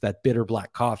 just that bitter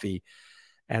black coffee.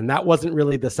 And that wasn't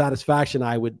really the satisfaction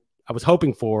I was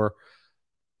hoping for,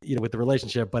 with the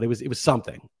relationship, but it was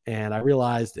something. And I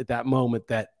realized at that moment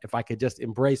that if I could just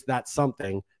embrace that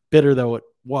something, bitter though it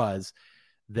was,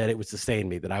 that it would sustain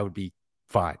me, that I would be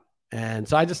fine. And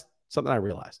so something I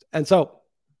realized. And so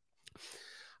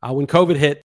when COVID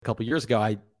hit a couple of years ago,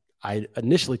 I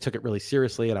initially took it really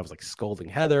seriously, and I was like scolding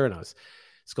Heather and I was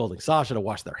scolding Sasha to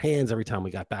wash their hands every time we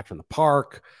got back from the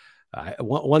park.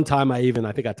 One time I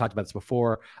think I talked about this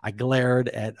before, I glared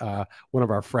at one of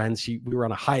our friends. We were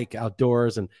on a hike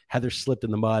outdoors and Heather slipped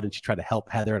in the mud and she tried to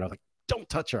help Heather. And I was like, don't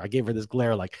touch her. I gave her this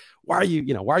glare, like, why are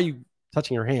you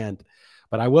touching her hand?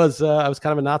 But I was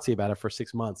kind of a Nazi about it for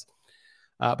 6 months.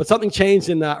 But something changed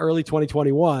in early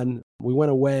 2021. We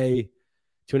went away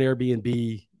to an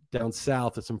Airbnb down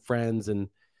south with some friends and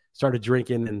started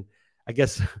drinking. And I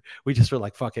guess we just were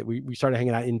like, fuck it. We started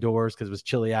hanging out indoors because it was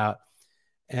chilly out.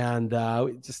 And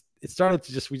we just started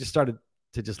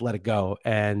to let it go.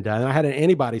 And I had an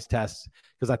antibodies test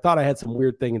because I thought I had some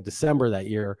weird thing in December that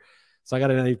year. So I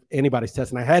got an antibodies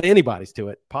test and I had antibodies to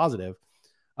it, positive.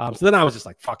 So then I was just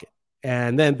like, fuck it.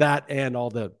 And then that and all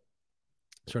the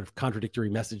sort of contradictory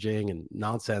messaging and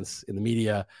nonsense in the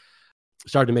media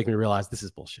started to make me realize this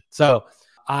is bullshit. So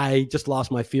I just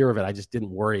lost my fear of it. I just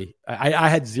didn't worry. I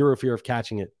had zero fear of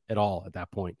catching it at all at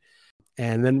that point.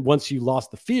 And then once you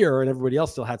lost the fear and everybody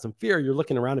else still had some fear, you're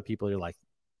looking around at people. You're like,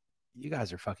 you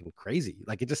guys are fucking crazy.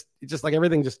 Like it just like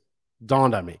everything just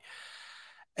dawned on me.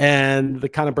 And the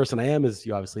kind of person I am, as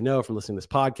you obviously know from listening to this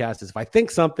podcast, is if I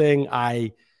think something,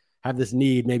 I have this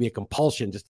need, maybe a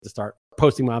compulsion, just to start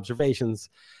posting my observations.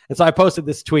 And so I posted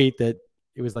this tweet that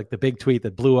it was like the big tweet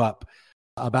that blew up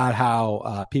about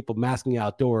how people masking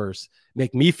outdoors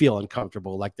make me feel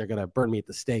uncomfortable, like they're going to burn me at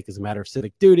the stake as a matter of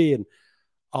civic duty. And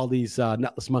all these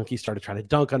nutless monkeys started trying to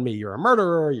dunk on me. You're a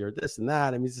murderer. You're this and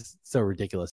that. I mean, it's just so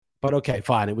ridiculous. But okay,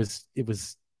 fine. It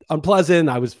was unpleasant.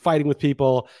 I was fighting with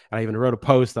people, and I even wrote a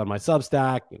post on my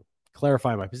Substack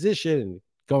clarifying my position and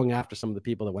going after some of the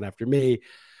people that went after me.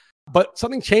 But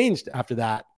something changed after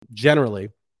that generally.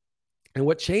 And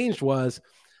what changed was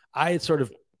I had sort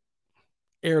of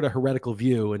aired a heretical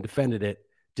view and defended it,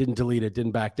 didn't delete it,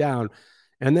 didn't back down.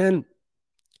 And then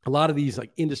a lot of these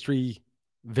like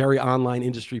very online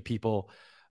industry people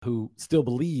who still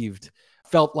believed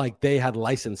felt like they had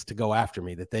license to go after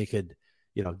me, that they could,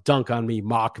 dunk on me,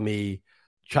 mock me,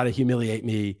 try to humiliate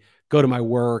me, go to my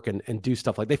work and do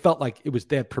stuff like they felt like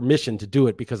they had permission to do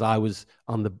it because I was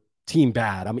on the team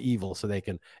bad. I'm evil. So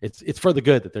it's for the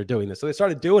good that they're doing this. So they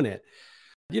started doing it,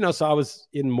 so I was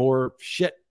in more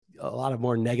shit, a lot of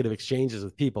more negative exchanges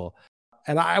with people.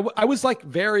 And I was like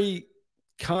very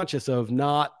conscious of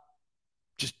not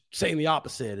just saying the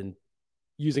opposite and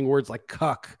using words like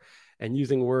cuck and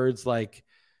using words like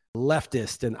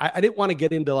leftist. And I didn't want to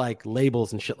get into like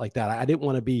labels and shit like that. I didn't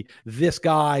want to be this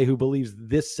guy who believes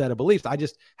this set of beliefs. I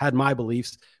just had my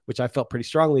beliefs, which I felt pretty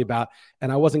strongly about.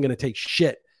 And I wasn't going to take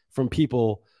shit from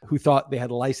people who thought they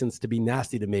had a license to be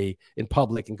nasty to me in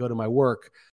public and go to my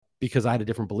work because I had a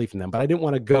different belief in them. But I didn't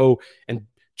want to go and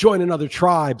join another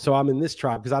tribe. So I'm in this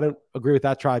tribe because I don't agree with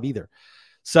that tribe either.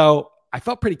 So I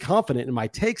felt pretty confident in my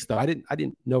takes, though. I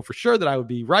didn't know for sure that I would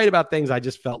be right about things. I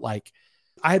just felt like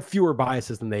I had fewer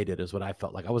biases than they did, is what I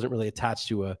felt like. I wasn't really attached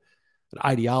to an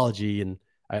ideology, and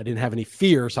I didn't have any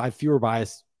fear. So I had fewer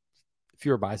biases.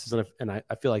 And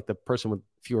I feel like the person with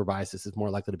fewer biases is more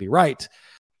likely to be right.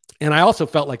 And I also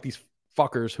felt like these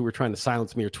fuckers who were trying to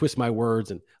silence me or twist my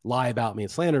words and lie about me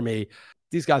and slander me,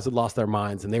 these guys had lost their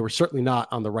minds, and they were certainly not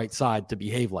on the right side to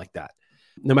behave like that.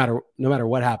 No matter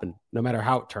what happened, no matter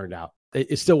how it turned out,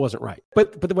 it still wasn't right.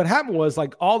 But what happened was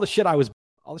like all the shit I was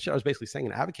basically saying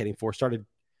and advocating for started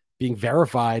being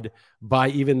verified by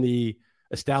even the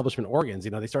establishment organs.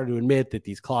 They started to admit that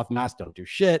these cloth masks don't do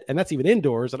shit, and that's even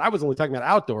indoors. And I was only talking about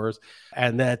outdoors,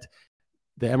 and that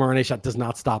the mRNA shot does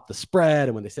not stop the spread.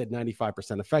 And when they said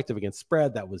 95% effective against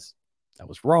spread, that was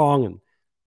wrong.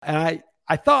 And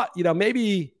I thought,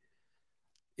 maybe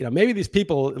these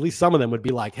people, at least some of them, would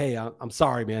be like, hey, I'm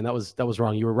sorry, man. That was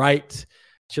wrong. You were right.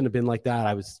 Shouldn't have been like that.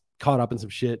 I was caught up in some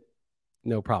shit.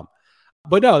 No problem.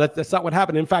 But no, that's not what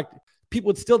happened. In fact, people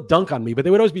would still dunk on me, but they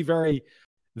would always be very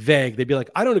vague. They'd be like,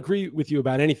 I don't agree with you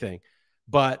about anything,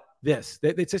 but this.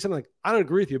 They'd say something like, I don't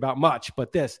agree with you about much,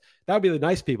 but this. That would be the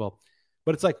nice people.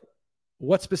 But it's like,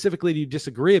 what specifically do you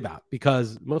disagree about?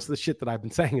 Because most of the shit that I've been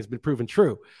saying has been proven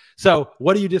true. So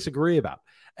what do you disagree about?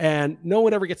 And no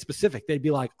one ever gets specific. They'd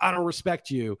be like, I don't respect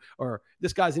you, or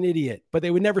this guy's an idiot. But they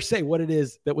would never say what it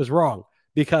is that was wrong.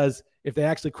 Because if they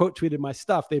actually quote tweeted my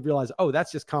stuff, they'd realize, oh,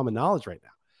 that's just common knowledge right now.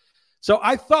 So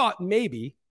I thought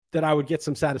maybe that I would get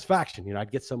some satisfaction.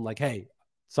 I'd get some like, hey,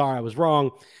 sorry, I was wrong.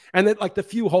 And then like the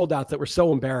few holdouts that were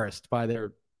so embarrassed by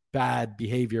their bad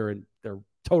behavior and their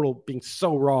total being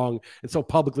so wrong and so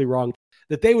publicly wrong,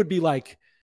 that they would be like,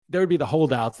 there would be the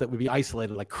holdouts that would be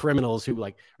isolated, like criminals who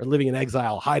like are living in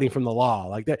exile, hiding from the law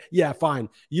like that. Yeah, fine.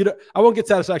 I won't get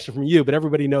satisfaction from you, but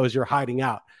everybody knows you're hiding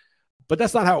out. But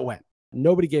that's not how it went.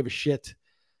 Nobody gave a shit.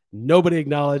 Nobody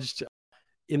acknowledged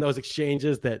in those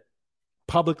exchanges that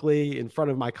publicly in front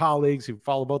of my colleagues who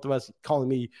follow both of us, calling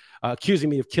me, accusing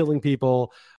me of killing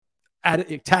people,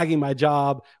 tagging my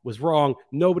job was wrong.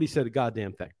 Nobody said a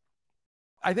goddamn thing.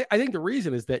 I think the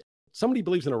reason is that somebody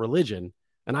believes in a religion,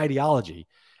 an ideology,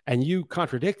 and you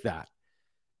contradict that.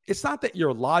 It's not that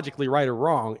you're logically right or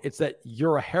wrong. It's that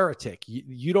you're a heretic.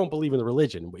 You don't believe in the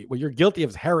religion. What you're guilty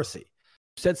of is heresy.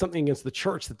 You said something against the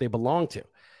church that they belong to.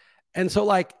 And so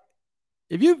like,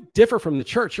 if you differ from the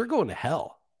church, you're going to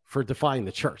hell for defying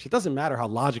the church. It doesn't matter how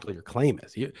logical your claim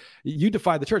is. You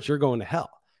defy the church, you're going to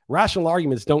hell. Rational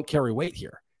arguments don't carry weight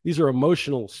here. These are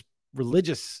emotional,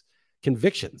 religious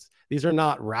convictions. These are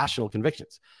not rational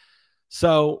convictions.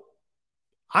 So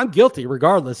I'm guilty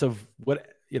regardless of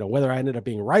whether I ended up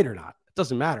being right or not. It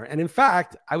doesn't matter. And in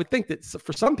fact, I would think that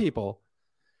for some people,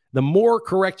 the more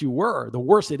correct you were, the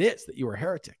worse it is that you were a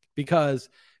heretic, because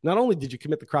not only did you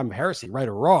commit the crime of heresy, right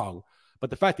or wrong, but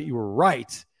the fact that you were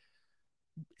right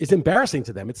is embarrassing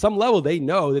to them. At some level, they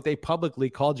know that they publicly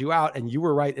called you out and you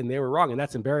were right and they were wrong, and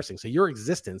that's embarrassing. So your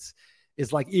existence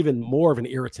is like even more of an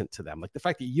irritant to them. Like the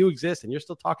fact that you exist and you're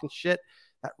still talking shit,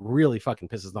 that really fucking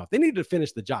pisses them off. They need to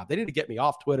finish the job. They need to get me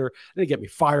off Twitter. They need to get me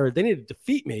fired. They need to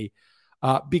defeat me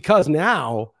because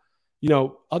now,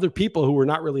 other people who were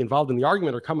not really involved in the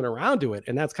argument are coming around to it.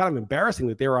 And that's kind of embarrassing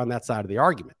that they were on that side of the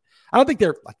argument. I don't think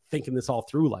they're like thinking this all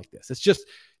through like this. It's just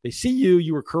they see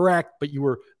you were correct, but you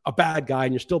were a bad guy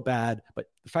and you're still bad. But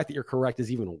the fact that you're correct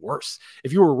is even worse.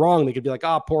 If you were wrong, they could be like,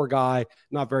 poor guy,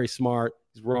 not very smart.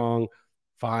 He's wrong.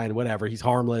 Fine, whatever. He's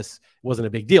harmless. It wasn't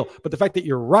a big deal. But the fact that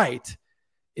you're right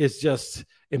is just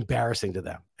embarrassing to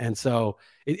them. And so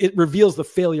it reveals the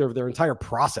failure of their entire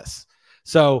process.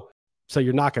 So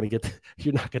you're not going to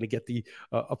get the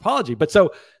apology. But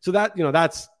so that,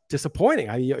 that's disappointing.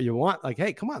 You want like,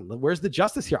 hey, come on, where's the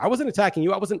justice here? I wasn't attacking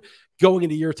you. I wasn't going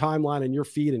into your timeline and your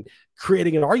feed and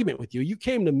creating an argument with you. You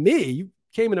came to me, you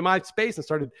came into my space and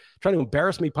started trying to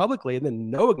embarrass me publicly, and then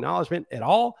no acknowledgement at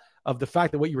all of the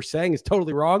fact that what you were saying is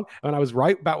totally wrong. And I was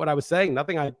right about what I was saying.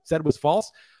 Nothing I said was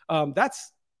false.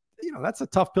 That's a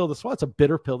tough pill to swallow. It's a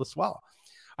bitter pill to swallow.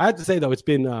 I have to say though, it's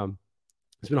been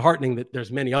heartening that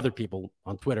there's many other people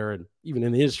on Twitter and even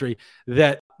in the industry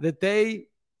that they,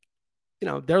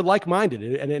 they're like-minded,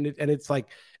 and it's like,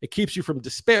 it keeps you from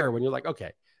despair when you're like,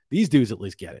 okay, these dudes at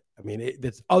least get it. I mean,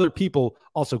 it's other people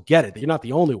also get it. You're not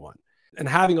the only one. And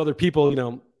having other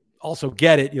people, also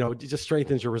get it, it just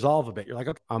strengthens your resolve a bit. You're like,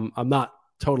 okay, I'm not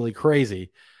totally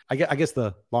crazy. I guess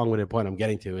the long-winded point I'm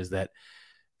getting to is that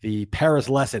the Paris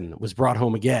lesson was brought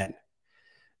home again,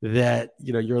 that,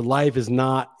 your life is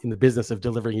not in the business of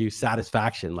delivering you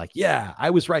satisfaction. Like, yeah,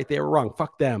 I was right. They were wrong.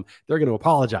 Fuck them. They're going to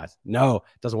apologize. No,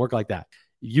 it doesn't work like that.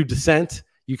 You dissent,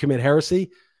 you commit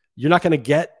heresy. You're not going to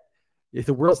get, if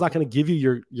the world's not going to give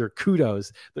you your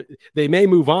kudos, they may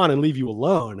move on and leave you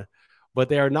alone, but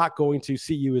they are not going to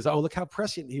see you as, oh, look how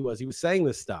prescient he was. He was saying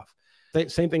this stuff.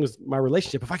 Same thing with my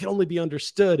relationship. If I could only be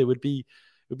understood, it would be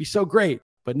so great.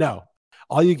 But no,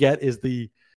 all you get is the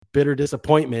bitter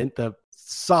disappointment, the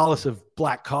solace of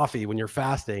black coffee when you're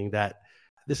fasting, that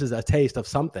this is a taste of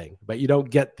something, but you don't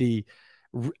get the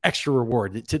extra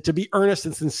reward. To be earnest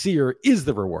and sincere is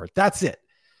the reward. That's it.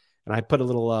 And I put a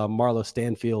little Marlo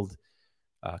Stanfield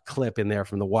clip in there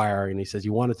from The Wire, and he says,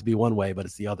 you want it to be one way, but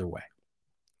it's the other way.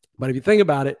 But if you think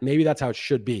about it, maybe that's how it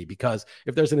should be, because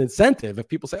if there's an incentive, if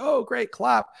people say, oh, great,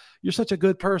 clap, you're such a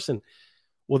good person.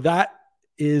 Well, that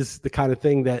is the kind of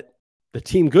thing that the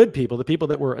team good people, the people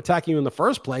that were attacking you in the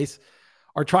first place,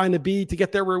 are trying to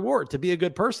get their reward, to be a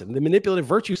good person. The manipulative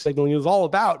virtue signaling is all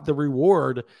about the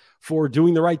reward for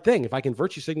doing the right thing. If I can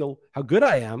virtue signal how good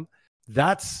I am,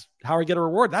 that's how I get a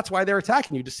reward. That's why they're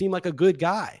attacking you, to seem like a good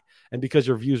guy. And because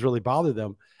your views really bother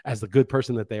them as the good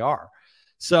person that they are.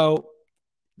 So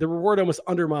the reward almost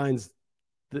undermines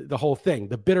the whole thing.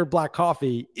 The bitter black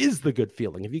coffee is the good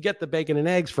feeling. If you get the bacon and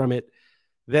eggs from it,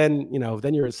 then you're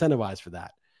incentivized for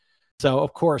that. So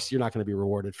of course you're not going to be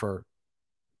rewarded for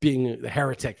being a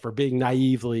heretic, for being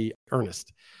naively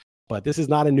earnest. But this is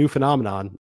not a new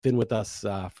phenomenon. Been with us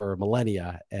for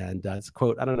millennia. And it's a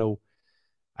quote, I don't know,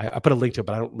 I put a link to it,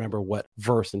 but I don't remember what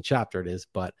verse and chapter it is.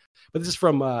 But this is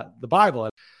from the Bible.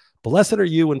 Blessed are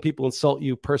you when people insult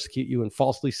you, persecute you, and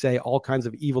falsely say all kinds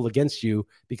of evil against you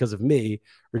because of me.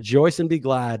 Rejoice and be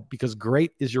glad, because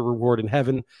great is your reward in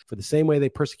heaven, for the same way they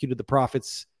persecuted the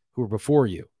prophets who were before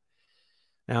you.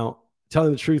 Now,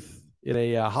 telling the truth in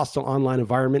a hostile online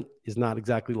environment is not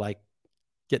exactly like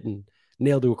getting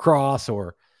nailed to a cross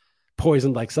or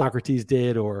poisoned like Socrates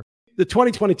did, or the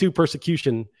 2022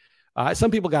 persecution. Some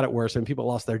people got it worse, and people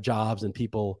lost their jobs, and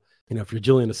people, if you're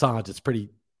Julian Assange,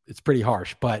 it's pretty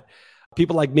harsh. But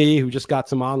people like me who just got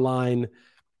some online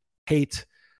hate,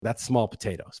 that's small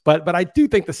potatoes. But I do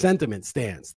think the sentiment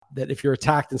stands that if you're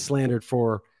attacked and slandered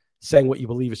for saying what you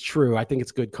believe is true, I think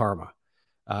it's good karma.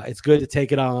 It's good to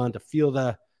take it on, to feel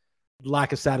the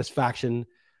lack of satisfaction,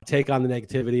 take on the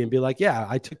negativity and be like, yeah,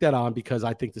 I took that on because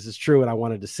I think this is true and I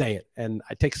wanted to say it. And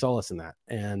I take solace in that.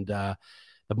 And the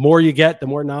more you get, the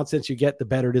more nonsense you get, the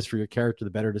better it is for your character,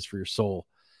 the better it is for your soul.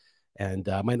 And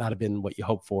it might not have been what you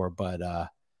hoped for, but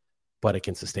it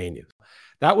can sustain you.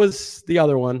 That was the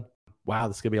other one. Wow,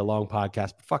 this is going to be a long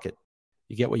podcast, but fuck it.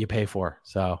 You get what you pay for.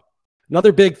 So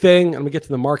another big thing, I'm going to get to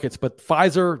the markets, but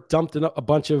Pfizer dumped a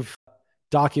bunch of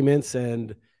documents,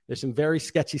 and there's some very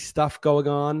sketchy stuff going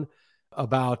on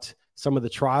about some of the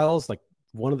trials. Like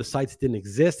one of the sites didn't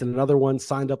exist, and another one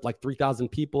signed up like 3,000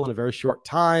 people in a very short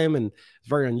time, and it's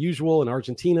very unusual in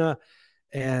Argentina.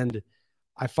 And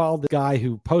I followed the guy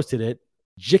who posted it,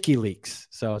 Jicky Leaks.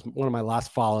 So it's one of my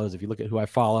last follows. If you look at who I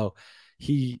follow,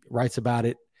 he writes about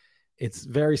it. It's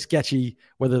very sketchy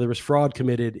whether there was fraud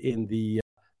committed in the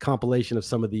compilation of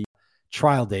some of the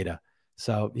trial data.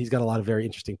 So he's got a lot of very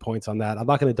interesting points on that. I'm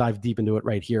not going to dive deep into it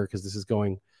right here because this is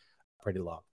going pretty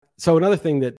long. So another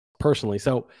thing that personally,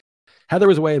 so Heather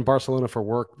was away in Barcelona for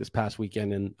work this past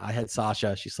weekend, and I had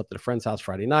Sasha. She slept at a friend's house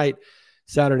Friday night.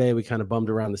 Saturday, we kind of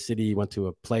bummed around the city, went to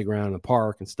a playground, a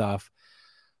park and stuff.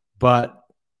 But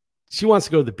she wants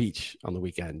to go to the beach on the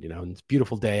weekend, and it's a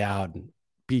beautiful day out, and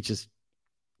beach is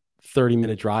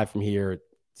 30-minute drive from here.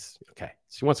 It's okay.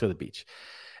 She wants to go to the beach.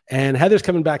 And Heather's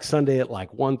coming back Sunday at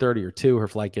like 1:30 or 2. Her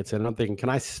flight gets in. And I'm thinking, can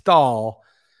I stall?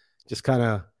 Just kind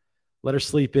of let her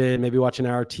sleep in, maybe watch an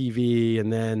hour of TV,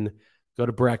 and then go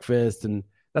to breakfast. And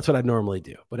that's what I'd normally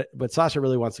do. But Sasha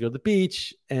really wants to go to the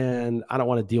beach, and I don't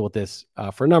want to deal with this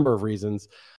for a number of reasons.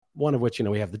 One of which,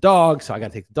 we have the dog, so I got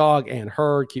to take the dog and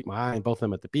her, keep my eye on both of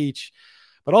them at the beach.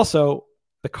 But also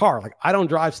the car. Like, I don't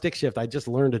drive stick shift. I just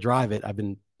learned to drive it. I've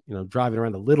been, driving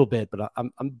around a little bit, but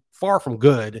I'm far from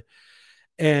good.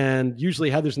 And usually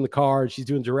Heather's in the car and she's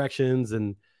doing directions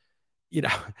and,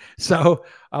 so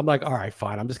I'm like, all right,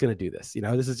 fine. I'm just going to do this.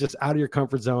 This is just out of your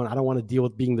comfort zone. I don't want to deal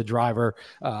with being the driver.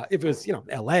 If it was,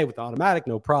 LA with automatic,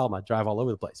 no problem. I drive all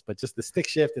over the place, but just the stick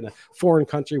shift in a foreign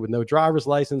country with no driver's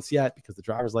license yet, because the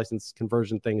driver's license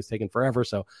conversion thing is taking forever.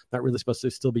 So I'm not really supposed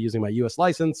to still be using my US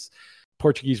license,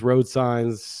 Portuguese road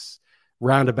signs,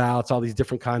 roundabouts, all these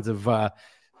different kinds of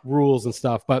rules and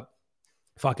stuff, but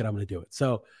fuck it. I'm going to do it.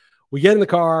 So we get in the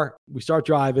car, we start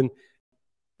driving.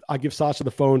 I give Sasha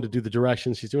the phone to do the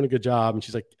directions. She's doing a good job. And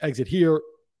she's like, exit here.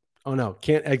 Oh no,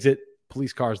 can't exit.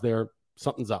 Police car's there.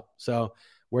 Something's up. So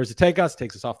where does it take us?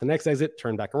 Takes us off the next exit,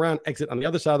 turn back around, exit on the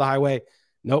other side of the highway.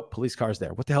 Nope, police car's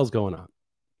there. What the hell's going on?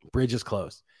 Bridge is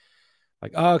closed.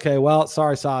 Like, oh, okay, well,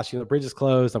 sorry, Sasha. The bridge is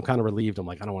closed. I'm kind of relieved. I'm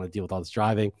like, I don't want to deal with all this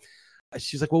driving.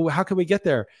 She's like, well, how can we get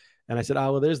there? And I said,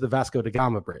 oh, well, there's the Vasco da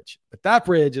Gama bridge. But that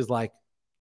bridge is like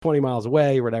 20 miles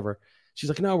away or whatever. She's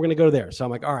like, no, we're going to go there. So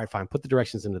I'm like, all right, fine. Put the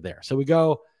directions into there. So we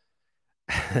go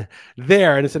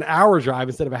there, and it's an hour drive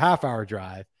instead of a half-hour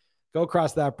drive. Go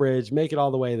across that bridge, make it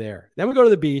all the way there. Then we go to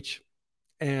the beach,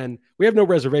 and we have no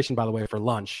reservation, by the way, for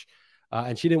lunch.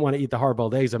 And she didn't want to eat the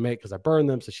hard-boiled eggs I make because I burned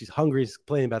them, so she's hungry. She's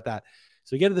complaining about that.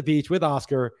 So we get to the beach with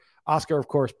Oscar. Oscar, of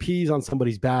course, pees on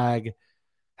somebody's bag.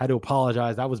 Had to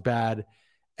apologize. That was bad.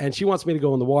 And she wants me to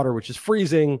go in the water, which is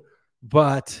freezing,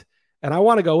 and I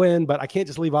want to go in, but I can't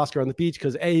just leave Oscar on the beach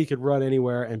because A, he could run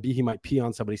anywhere, and B, he might pee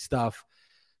on somebody's stuff.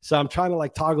 So I'm trying to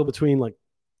toggle between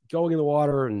going in the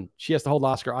water, and she has to hold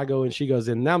Oscar. I go in, she goes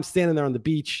in. Now I'm standing there on the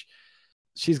beach.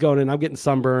 She's going in. I'm getting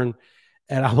sunburned,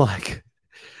 and I'm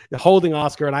holding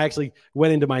Oscar. And I actually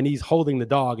went into my knees holding the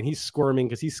dog, and he's squirming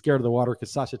because he's scared of the water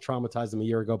because Sasha traumatized him a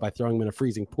year ago by throwing him in a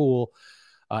freezing pool.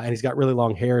 And he's got really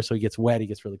long hair, so he gets wet. He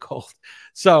gets really cold.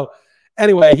 So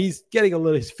anyway, he's getting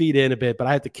his feet in a bit, but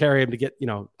I have to carry him to get,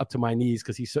 up to my knees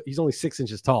because he's only 6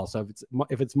 inches tall. So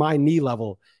if it's my knee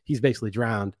level, he's basically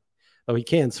drowned, though he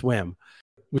can swim,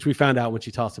 which we found out when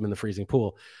she tossed him in the freezing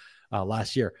pool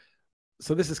last year.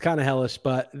 So this is kind of hellish,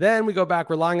 but then we go back,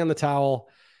 we're lying on the towel,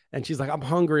 and she's like, I'm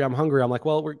hungry. I'm like,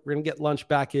 well, we're going to get lunch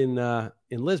back in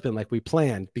Lisbon like we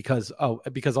planned because all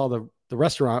the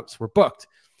restaurants were booked.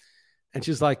 And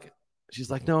she's like,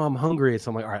 no, I'm hungry. So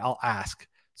I'm like, all right, I'll ask.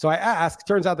 So I ask,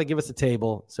 turns out they give us a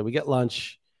table. So we get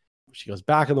lunch. She goes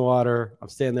back in the water. I'm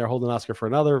standing there holding Oscar for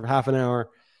another half an hour,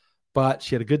 but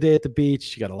she had a good day at the beach.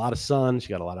 She got a lot of sun.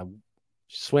 She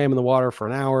swam in the water for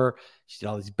an hour. She did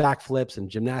all these backflips and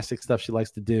gymnastic stuff she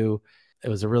likes to do. It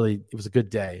was a good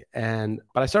day. But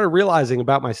I started realizing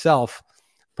about myself,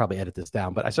 probably edit this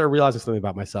down, but I started realizing something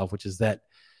about myself, which is that,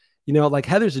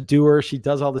 Heather's a doer. She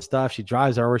does all this stuff. She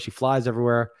drives everywhere. She flies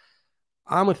everywhere.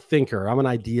 I'm a thinker. I'm an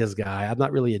ideas guy. I'm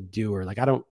not really a doer.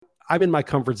 I'm in my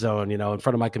comfort zone, in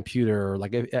front of my computer.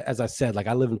 As I said,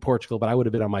 I live in Portugal, but I would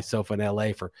have been on my sofa in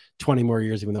LA for 20 more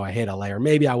years, even though I hate LA. Or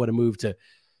maybe I would have moved to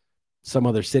some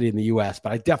other city in the US,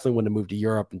 but I definitely wouldn't have moved to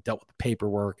Europe and dealt with the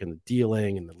paperwork and the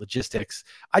dealing and the logistics.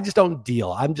 I just don't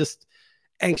deal. I'm just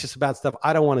anxious about stuff.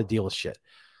 I don't want to deal with shit.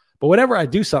 But whenever I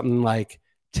do something like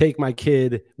take my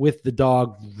kid with the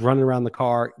dog running around the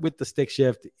car with the stick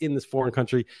shift in this foreign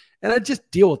country, and I just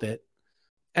deal with it.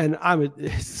 And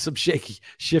some shaky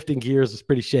shifting gears. It's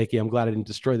pretty shaky. I'm glad I didn't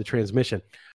destroy the transmission.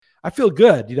 I feel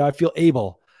good. I feel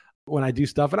able when I do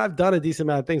stuff, and I've done a decent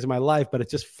amount of things in my life, but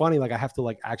it's just funny. I have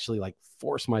to actually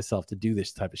force myself to do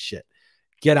this type of shit,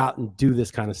 get out and do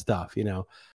this kind of stuff.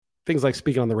 Things like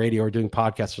speaking on the radio or doing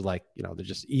podcasts are they're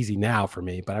just easy now for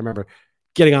me. But I remember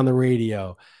getting on the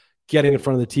radio, getting in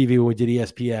front of the TV when we did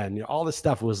ESPN, all this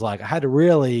stuff was I had to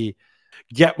really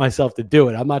get myself to do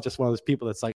it. I'm not just one of those people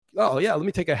that's oh yeah, let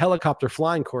me take a helicopter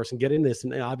flying course and get in this.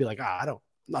 And I'll be like, I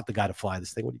not the guy to fly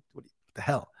this thing. What the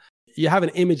hell? You have an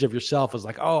image of yourself as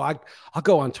like, oh, I'll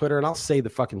go on Twitter and I'll say the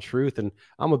fucking truth and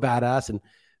I'm a badass and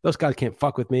those guys can't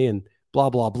fuck with me and blah,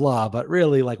 blah, blah. But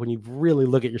really, like when you really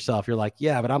look at yourself, you're like,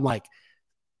 yeah, but I'm like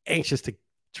anxious to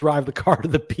drive the car to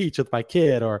the beach with my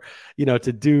kid or,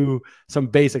 to do some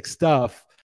basic stuff.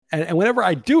 And whenever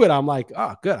I do it, I'm like,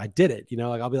 oh, good, I did it.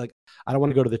 Like I'll be like, I don't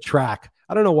want to go to the track.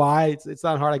 I don't know why. It's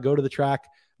not hard. I go to the track.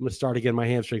 I'm going to start again. My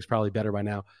hamstring's probably better by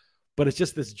now. But it's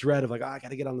just this dread of like, oh, I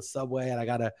got to get on the subway and I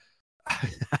got to,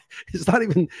 it's not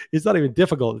even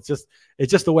difficult.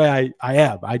 It's just the way I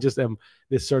am. I just am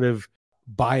this sort of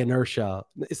by inertia.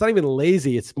 It's not even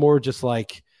lazy. It's more just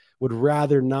like would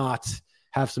rather not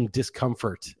have some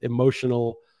discomfort,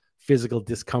 emotional, physical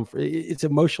discomfort. It's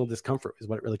emotional discomfort is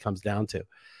what it really comes down to,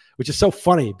 which is so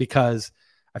funny because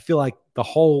I feel like the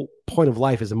whole point of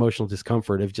life is emotional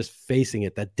discomfort of just facing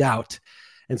it, that doubt.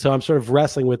 And so I'm sort of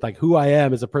wrestling with like who I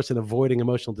am as a person avoiding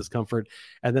emotional discomfort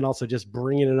and then also just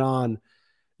bringing it on.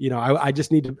 I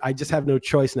just have no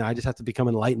choice now. I just have to become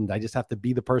enlightened. I just have to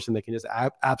be the person that can just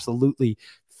absolutely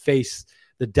face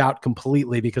the doubt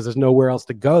completely because there's nowhere else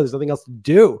to go. There's nothing else to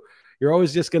do. You're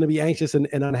always just going to be anxious and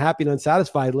unhappy and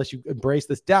unsatisfied unless you embrace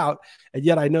this doubt. And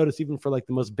yet I notice even for like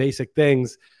the most basic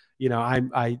things,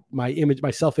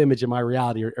 my self-image and my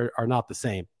reality are not the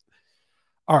same.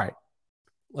 All right.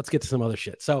 Let's get to some other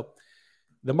shit. So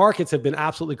the markets have been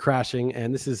absolutely crashing.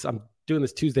 And I'm doing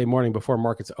this Tuesday morning before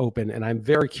markets open. And I'm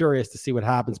very curious to see what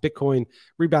happens. Bitcoin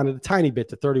rebounded a tiny bit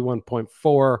to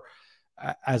 31.4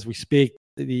 as we speak.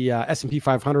 The S&P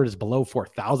 500 is below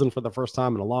 4,000 for the first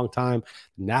time in a long time.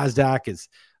 NASDAQ is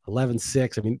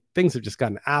 11.6. I mean, things have just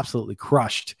gotten absolutely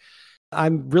crushed.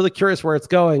 I'm really curious where it's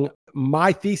going.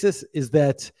 My thesis is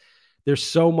that there's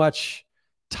so much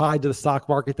tied to the stock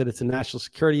market that it's a national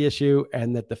security issue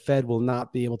and that the Fed will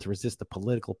not be able to resist the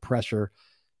political pressure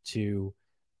to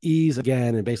ease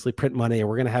again and basically print money. And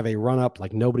we're going to have a run up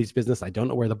like nobody's business. I don't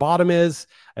know where the bottom is.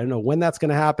 I don't know when that's going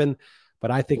to happen, but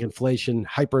I think inflation,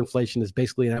 hyperinflation is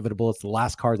basically inevitable. It's the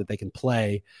last card that they can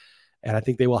play. And I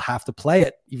think they will have to play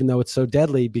it, even though it's so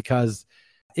deadly, because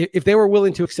if they were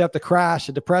willing to accept a crash,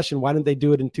 a depression, why didn't they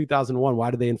do it in 2001?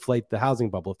 Why did they inflate the housing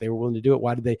bubble? If they were willing to do it,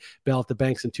 why did they bail out the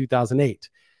banks in 2008?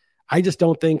 I just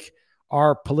don't think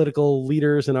our political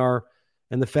leaders and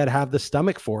the Fed have the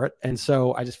stomach for it. And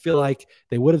so I just feel like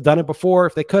they would have done it before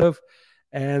if they could have,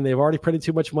 and they've already printed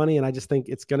too much money. And I just think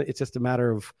it's just a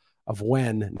matter of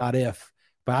when, not if.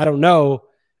 But I don't know,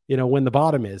 when the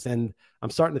bottom is. And I'm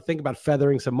starting to think about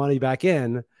feathering some money back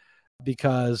in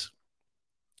because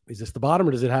is this the bottom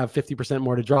or does it have 50%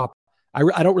 more to drop?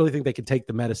 I don't really think they can take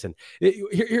the medicine.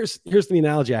 Here's the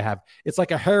analogy I have. It's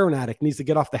like a heroin addict needs to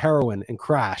get off the heroin and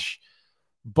crash.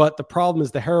 But the problem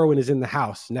is the heroin is in the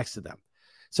house next to them.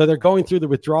 So they're going through the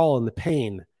withdrawal and the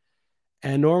pain.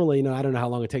 And normally, I don't know how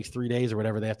long it takes, 3 days or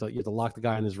whatever. You have to lock the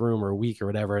guy in his room or a week or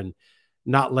whatever and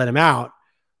not let him out.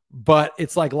 But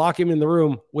it's like lock him in the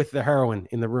room with the heroin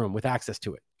in the room with access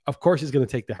to it. Of course, he's going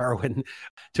to take the heroin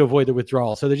to avoid the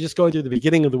withdrawal. So they're just going through the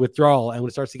beginning of the withdrawal. And when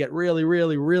it starts to get really,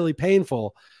 really, really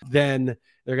painful, then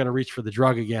they're going to reach for the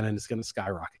drug again and it's going to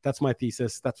skyrocket. That's my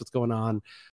thesis. That's what's going on.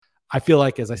 I feel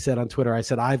like, as I said on Twitter, I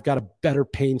said, I've got a better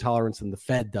pain tolerance than the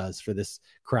Fed does for this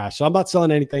crash. So I'm not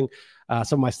selling anything.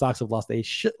 Some of my stocks have lost a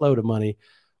shitload of money,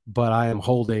 but I am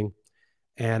holding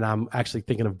and I'm actually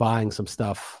thinking of buying some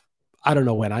stuff. I don't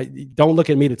know when. Don't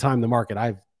look at me to time the market.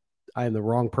 I am the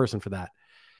wrong person for that.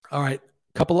 All right.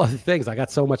 A couple other things. I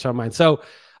got so much on mine. So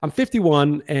I'm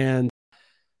 51 and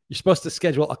you're supposed to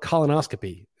schedule a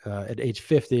colonoscopy at age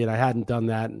 50. And I hadn't done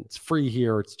that. And it's free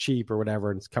here. Or it's cheap or whatever.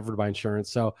 And it's covered by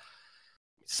insurance. So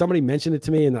somebody mentioned it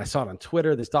to me and I saw it on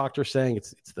Twitter. This doctor saying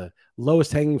it's the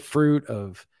lowest hanging fruit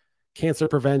of cancer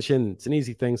prevention. It's an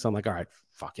easy thing. So I'm like, all right,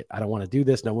 fuck it. I don't want to do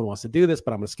this. No one wants to do this,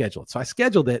 but I'm going to schedule it. So I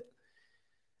scheduled it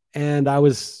and I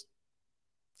was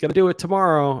going to do it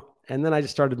tomorrow. And then I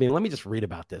just started let me just read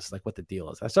about this, like what the deal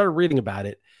is. I started reading about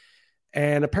it.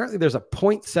 And apparently there's a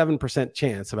 0.7%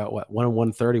 chance, about 1 in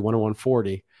 130, 1 in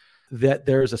 140, that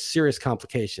there's a serious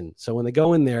complication. So when they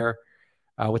go in there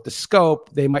with the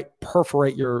scope, they might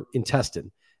perforate your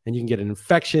intestine and you can get an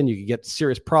infection. You can get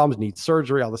serious problems, need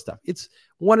surgery, all this stuff. It's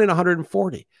 1 in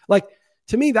 140. Like,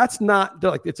 to me, that's not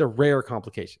like it's a rare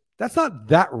complication. That's not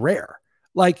that rare.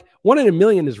 Like 1 in a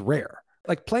million is rare.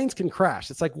 Like planes can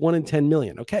crash. It's like 1 in 10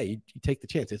 million. Okay, you take the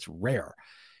chance. It's rare.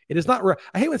 It is not rare.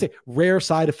 I hate when I say rare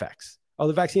side effects. Oh,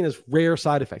 the vaccine has rare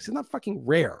side effects. It's not fucking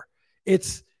rare.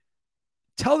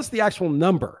 Tell us the actual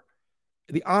number,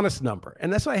 the honest number.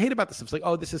 And that's what I hate about this. It's like,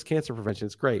 oh, this is cancer prevention.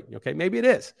 It's great. Okay, maybe it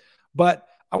is. But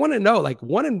I want to know, like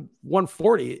 1 in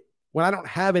 140, when I don't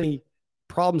have any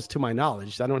problems to my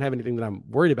knowledge. I don't have anything that I'm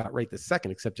worried about right this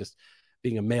second, except just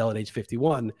being a male at age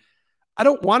 51. I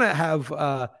don't want to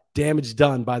have damage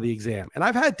done by the exam. And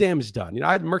I've had damage done. You know,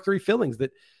 I had mercury fillings.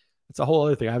 That's a whole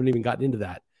other thing. I haven't even gotten into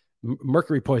that.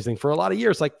 Mercury poisoning for a lot of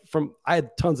years. I had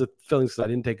tons of fillings because I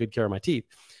didn't take good care of my teeth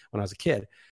when I was a kid.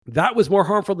 That was more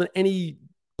harmful than any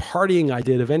partying I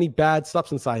did of any bad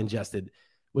substance I ingested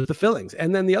was the fillings.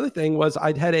 And then the other thing was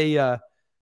I'd had an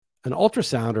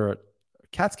ultrasound or a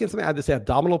CAT scan, something. I had this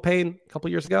abdominal pain a couple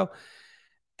of years ago.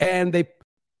 And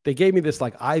they gave me this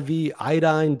like IV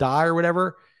iodine dye or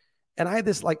whatever. And I had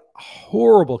this like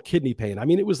horrible kidney pain. I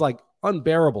mean, it was like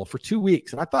unbearable for 2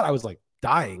 weeks. And I thought I was like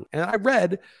dying. And I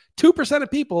read 2% of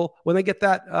people, when they get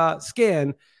that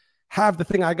scan, have the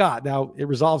thing I got. Now, it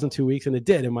resolves in 2 weeks, and it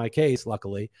did in my case,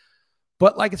 luckily.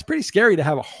 But like, it's pretty scary to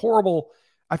have a horrible,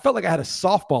 I felt like I had a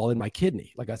softball in my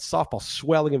kidney, like a softball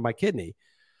swelling in my kidney.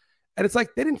 And it's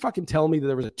like, they didn't fucking tell me that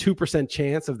there was a 2%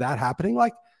 chance of that happening.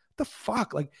 Like, the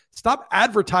fuck? Like, stop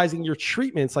advertising your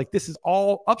treatments like this is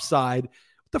all upside.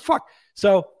 What the fuck?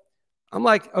 So I'm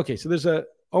like, okay, so there's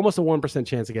almost a 1%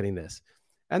 chance of getting this.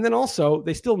 And then also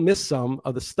they still miss some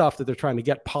of the stuff that they're trying to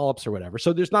get, polyps or whatever.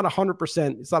 So there's not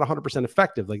 100%, it's not 100%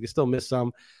 effective. Like, they still miss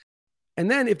some. And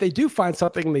then if they do find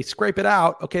something and they scrape it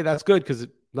out, okay, that's good because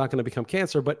it's not going to become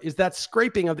cancer. But is that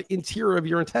scraping of the interior of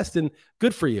your intestine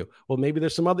good for you? Well, maybe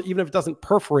there's some other, even if it doesn't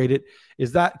perforate it,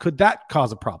 could that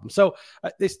cause a problem? So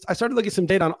I started looking at some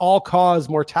data on all-cause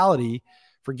mortality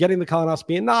for getting the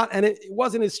colonoscopy and not, and it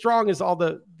wasn't as strong as all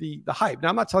the hype. Now,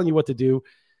 I'm not telling you what to do.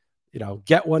 You know,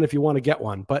 get one if you want to get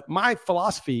one. But my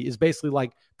philosophy is basically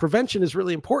like, prevention is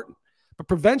really important. But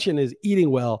prevention is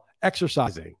eating well,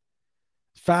 exercising,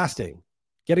 fasting,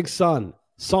 getting sun,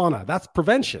 sauna. That's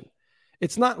prevention.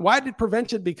 It's not, why did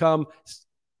prevention become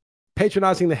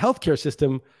patronizing the healthcare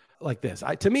system like this?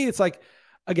 To me, it's like,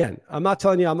 again, I'm not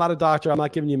telling you, I'm not a doctor. I'm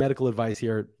not giving you medical advice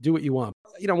here. Do what you want.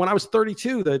 You know, when I was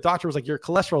 32, the doctor was like, your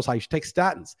cholesterol's high. You should take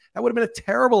statins. That would have been a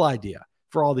terrible idea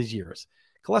for all these years.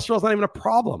 Cholesterol's not even a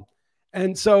problem.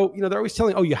 And so, you know, they're always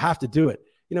telling, oh, you have to do it.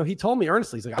 You know, he told me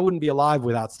earnestly, he's like, I wouldn't be alive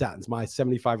without statins. My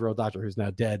 75-year-old doctor, who's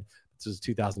now dead, this was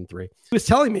 2003. He was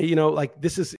telling me, you know, like,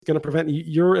 this is going to prevent you.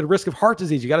 You're at risk of heart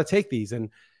disease. You got to take these. And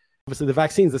obviously the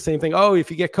vaccine's the same thing. Oh, if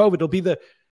you get COVID, it'll be the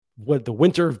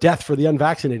winter of death for the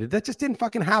unvaccinated. That just didn't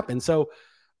fucking happen. So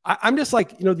I'm just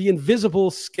like, you know, the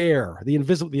invisible scare, the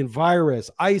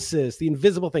virus, ISIS, the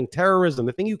invisible thing, terrorism,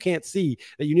 the thing you can't see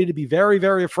that you need to be very,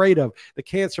 very afraid of, the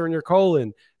cancer in your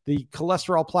colon, the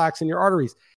cholesterol plaques in your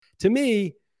arteries. To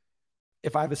me,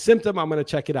 if I have a symptom, I'm going to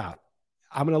check it out.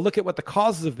 I'm going to look at what the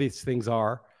causes of these things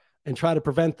are and try to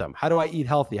prevent them. How do I eat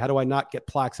healthy? How do I not get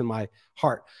plaques in my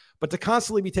heart? But to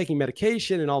constantly be taking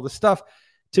medication and all this stuff,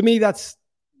 to me, that's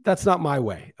not my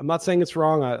way. I'm not saying it's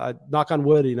wrong. I knock on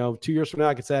wood, you know, 2 years from now,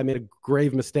 I could say I made a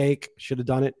grave mistake, should have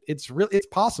done it. It's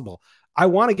possible. I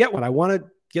want to get one. I want to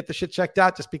get the shit checked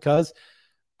out just because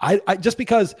just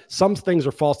because some things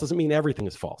are false doesn't mean everything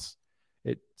is false.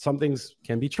 Some things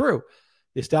can be true.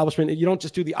 The establishment, you don't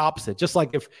just do the opposite. Just like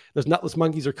if those nutless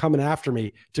monkeys are coming after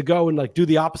me, to go and like do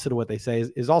the opposite of what they say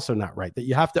is also not right. That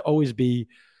you have to always be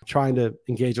trying to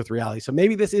engage with reality. So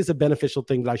maybe this is a beneficial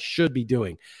thing that I should be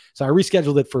doing. So I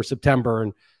rescheduled it for September,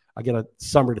 and I get a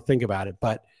summer to think about it.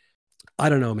 But I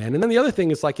don't know, man. And then the other thing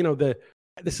is like, you know,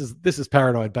 this is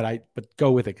paranoid, but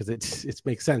go with it because it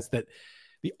makes sense that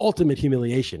the ultimate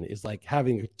humiliation is like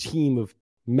having a team of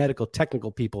medical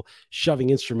technical people shoving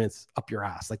instruments up your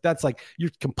ass. Like, that's like, you're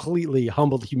completely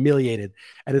humbled, humiliated.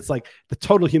 And it's like the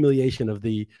total humiliation of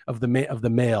the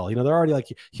male, you know, they're already like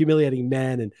humiliating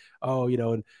men and, oh, you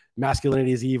know, and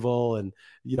masculinity is evil and,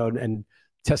 you know, and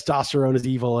testosterone is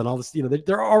evil and all this, you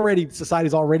know,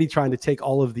 society's already trying to take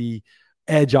all of the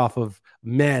edge off of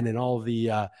men and all of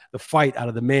the fight out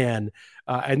of the man.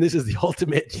 And this is the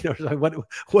ultimate, you know,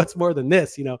 what's more than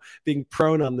this, you know, being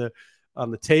prone on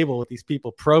the table with these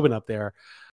people probing up there.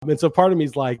 And so part of me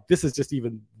is like, this is just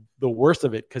even the worst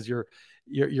of it, because you're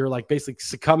like basically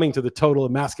succumbing to the total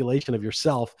emasculation of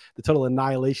yourself, the total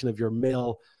annihilation of your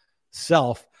male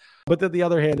self. But then the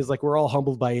other hand is like, we're all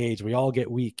humbled by age. We all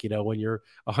get weak. You know, when you're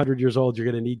 100 years old, you're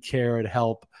going to need care and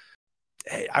help.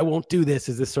 Hey, I won't do this.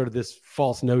 Is this sort of this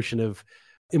false notion of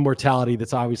immortality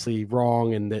that's obviously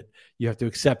wrong, and that you have to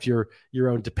accept your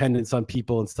own dependence on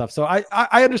people and stuff. So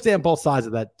I understand both sides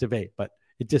of that debate, but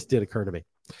it just did occur to me.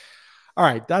 All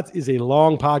right, that is a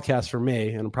long podcast for me,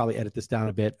 and I'll probably edit this down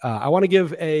a bit. I want to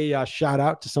give a shout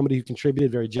out to somebody who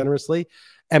contributed very generously,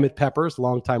 Emmett Peppers,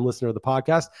 longtime listener of the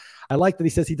podcast. I like that he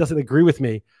says he doesn't agree with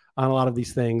me on a lot of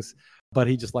these things, but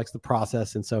he just likes the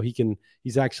process. And so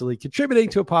he's actually contributing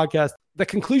to a podcast, the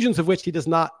conclusions of which he does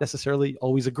not necessarily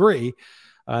always agree.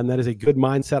 and that is a good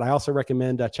mindset. I also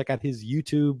recommend check out his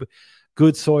YouTube,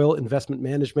 Good Soil Investment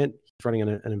Management. He's running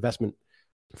an investment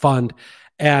fund,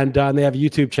 and they have a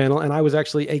YouTube channel. And I was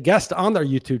actually a guest on their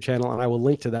YouTube channel, and I will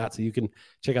link to that so you can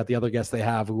check out the other guests they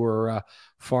have who are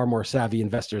far more savvy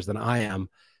investors than I am.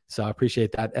 So I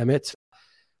appreciate that, Emmett.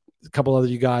 A couple other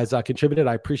you guys contributed.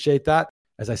 I appreciate that.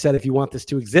 As I said, if you want this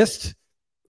to exist,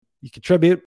 you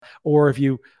contribute. Or if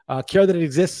you care that it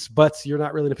exists, but you're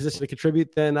not really in a position to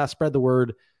contribute, then spread the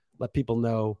word. Let people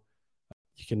know.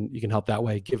 You can help that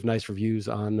way. Give nice reviews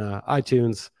on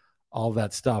iTunes. All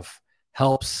that stuff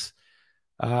helps.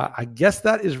 I guess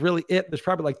that is really it. There's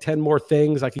probably like 10 more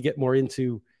things. I could get more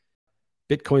into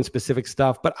Bitcoin specific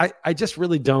stuff, but I just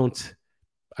really don't.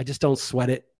 I just don't sweat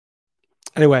it.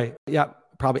 Anyway, yeah,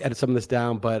 probably edit some of this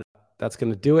down, but that's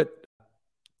going to do it.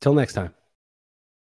 Till next time.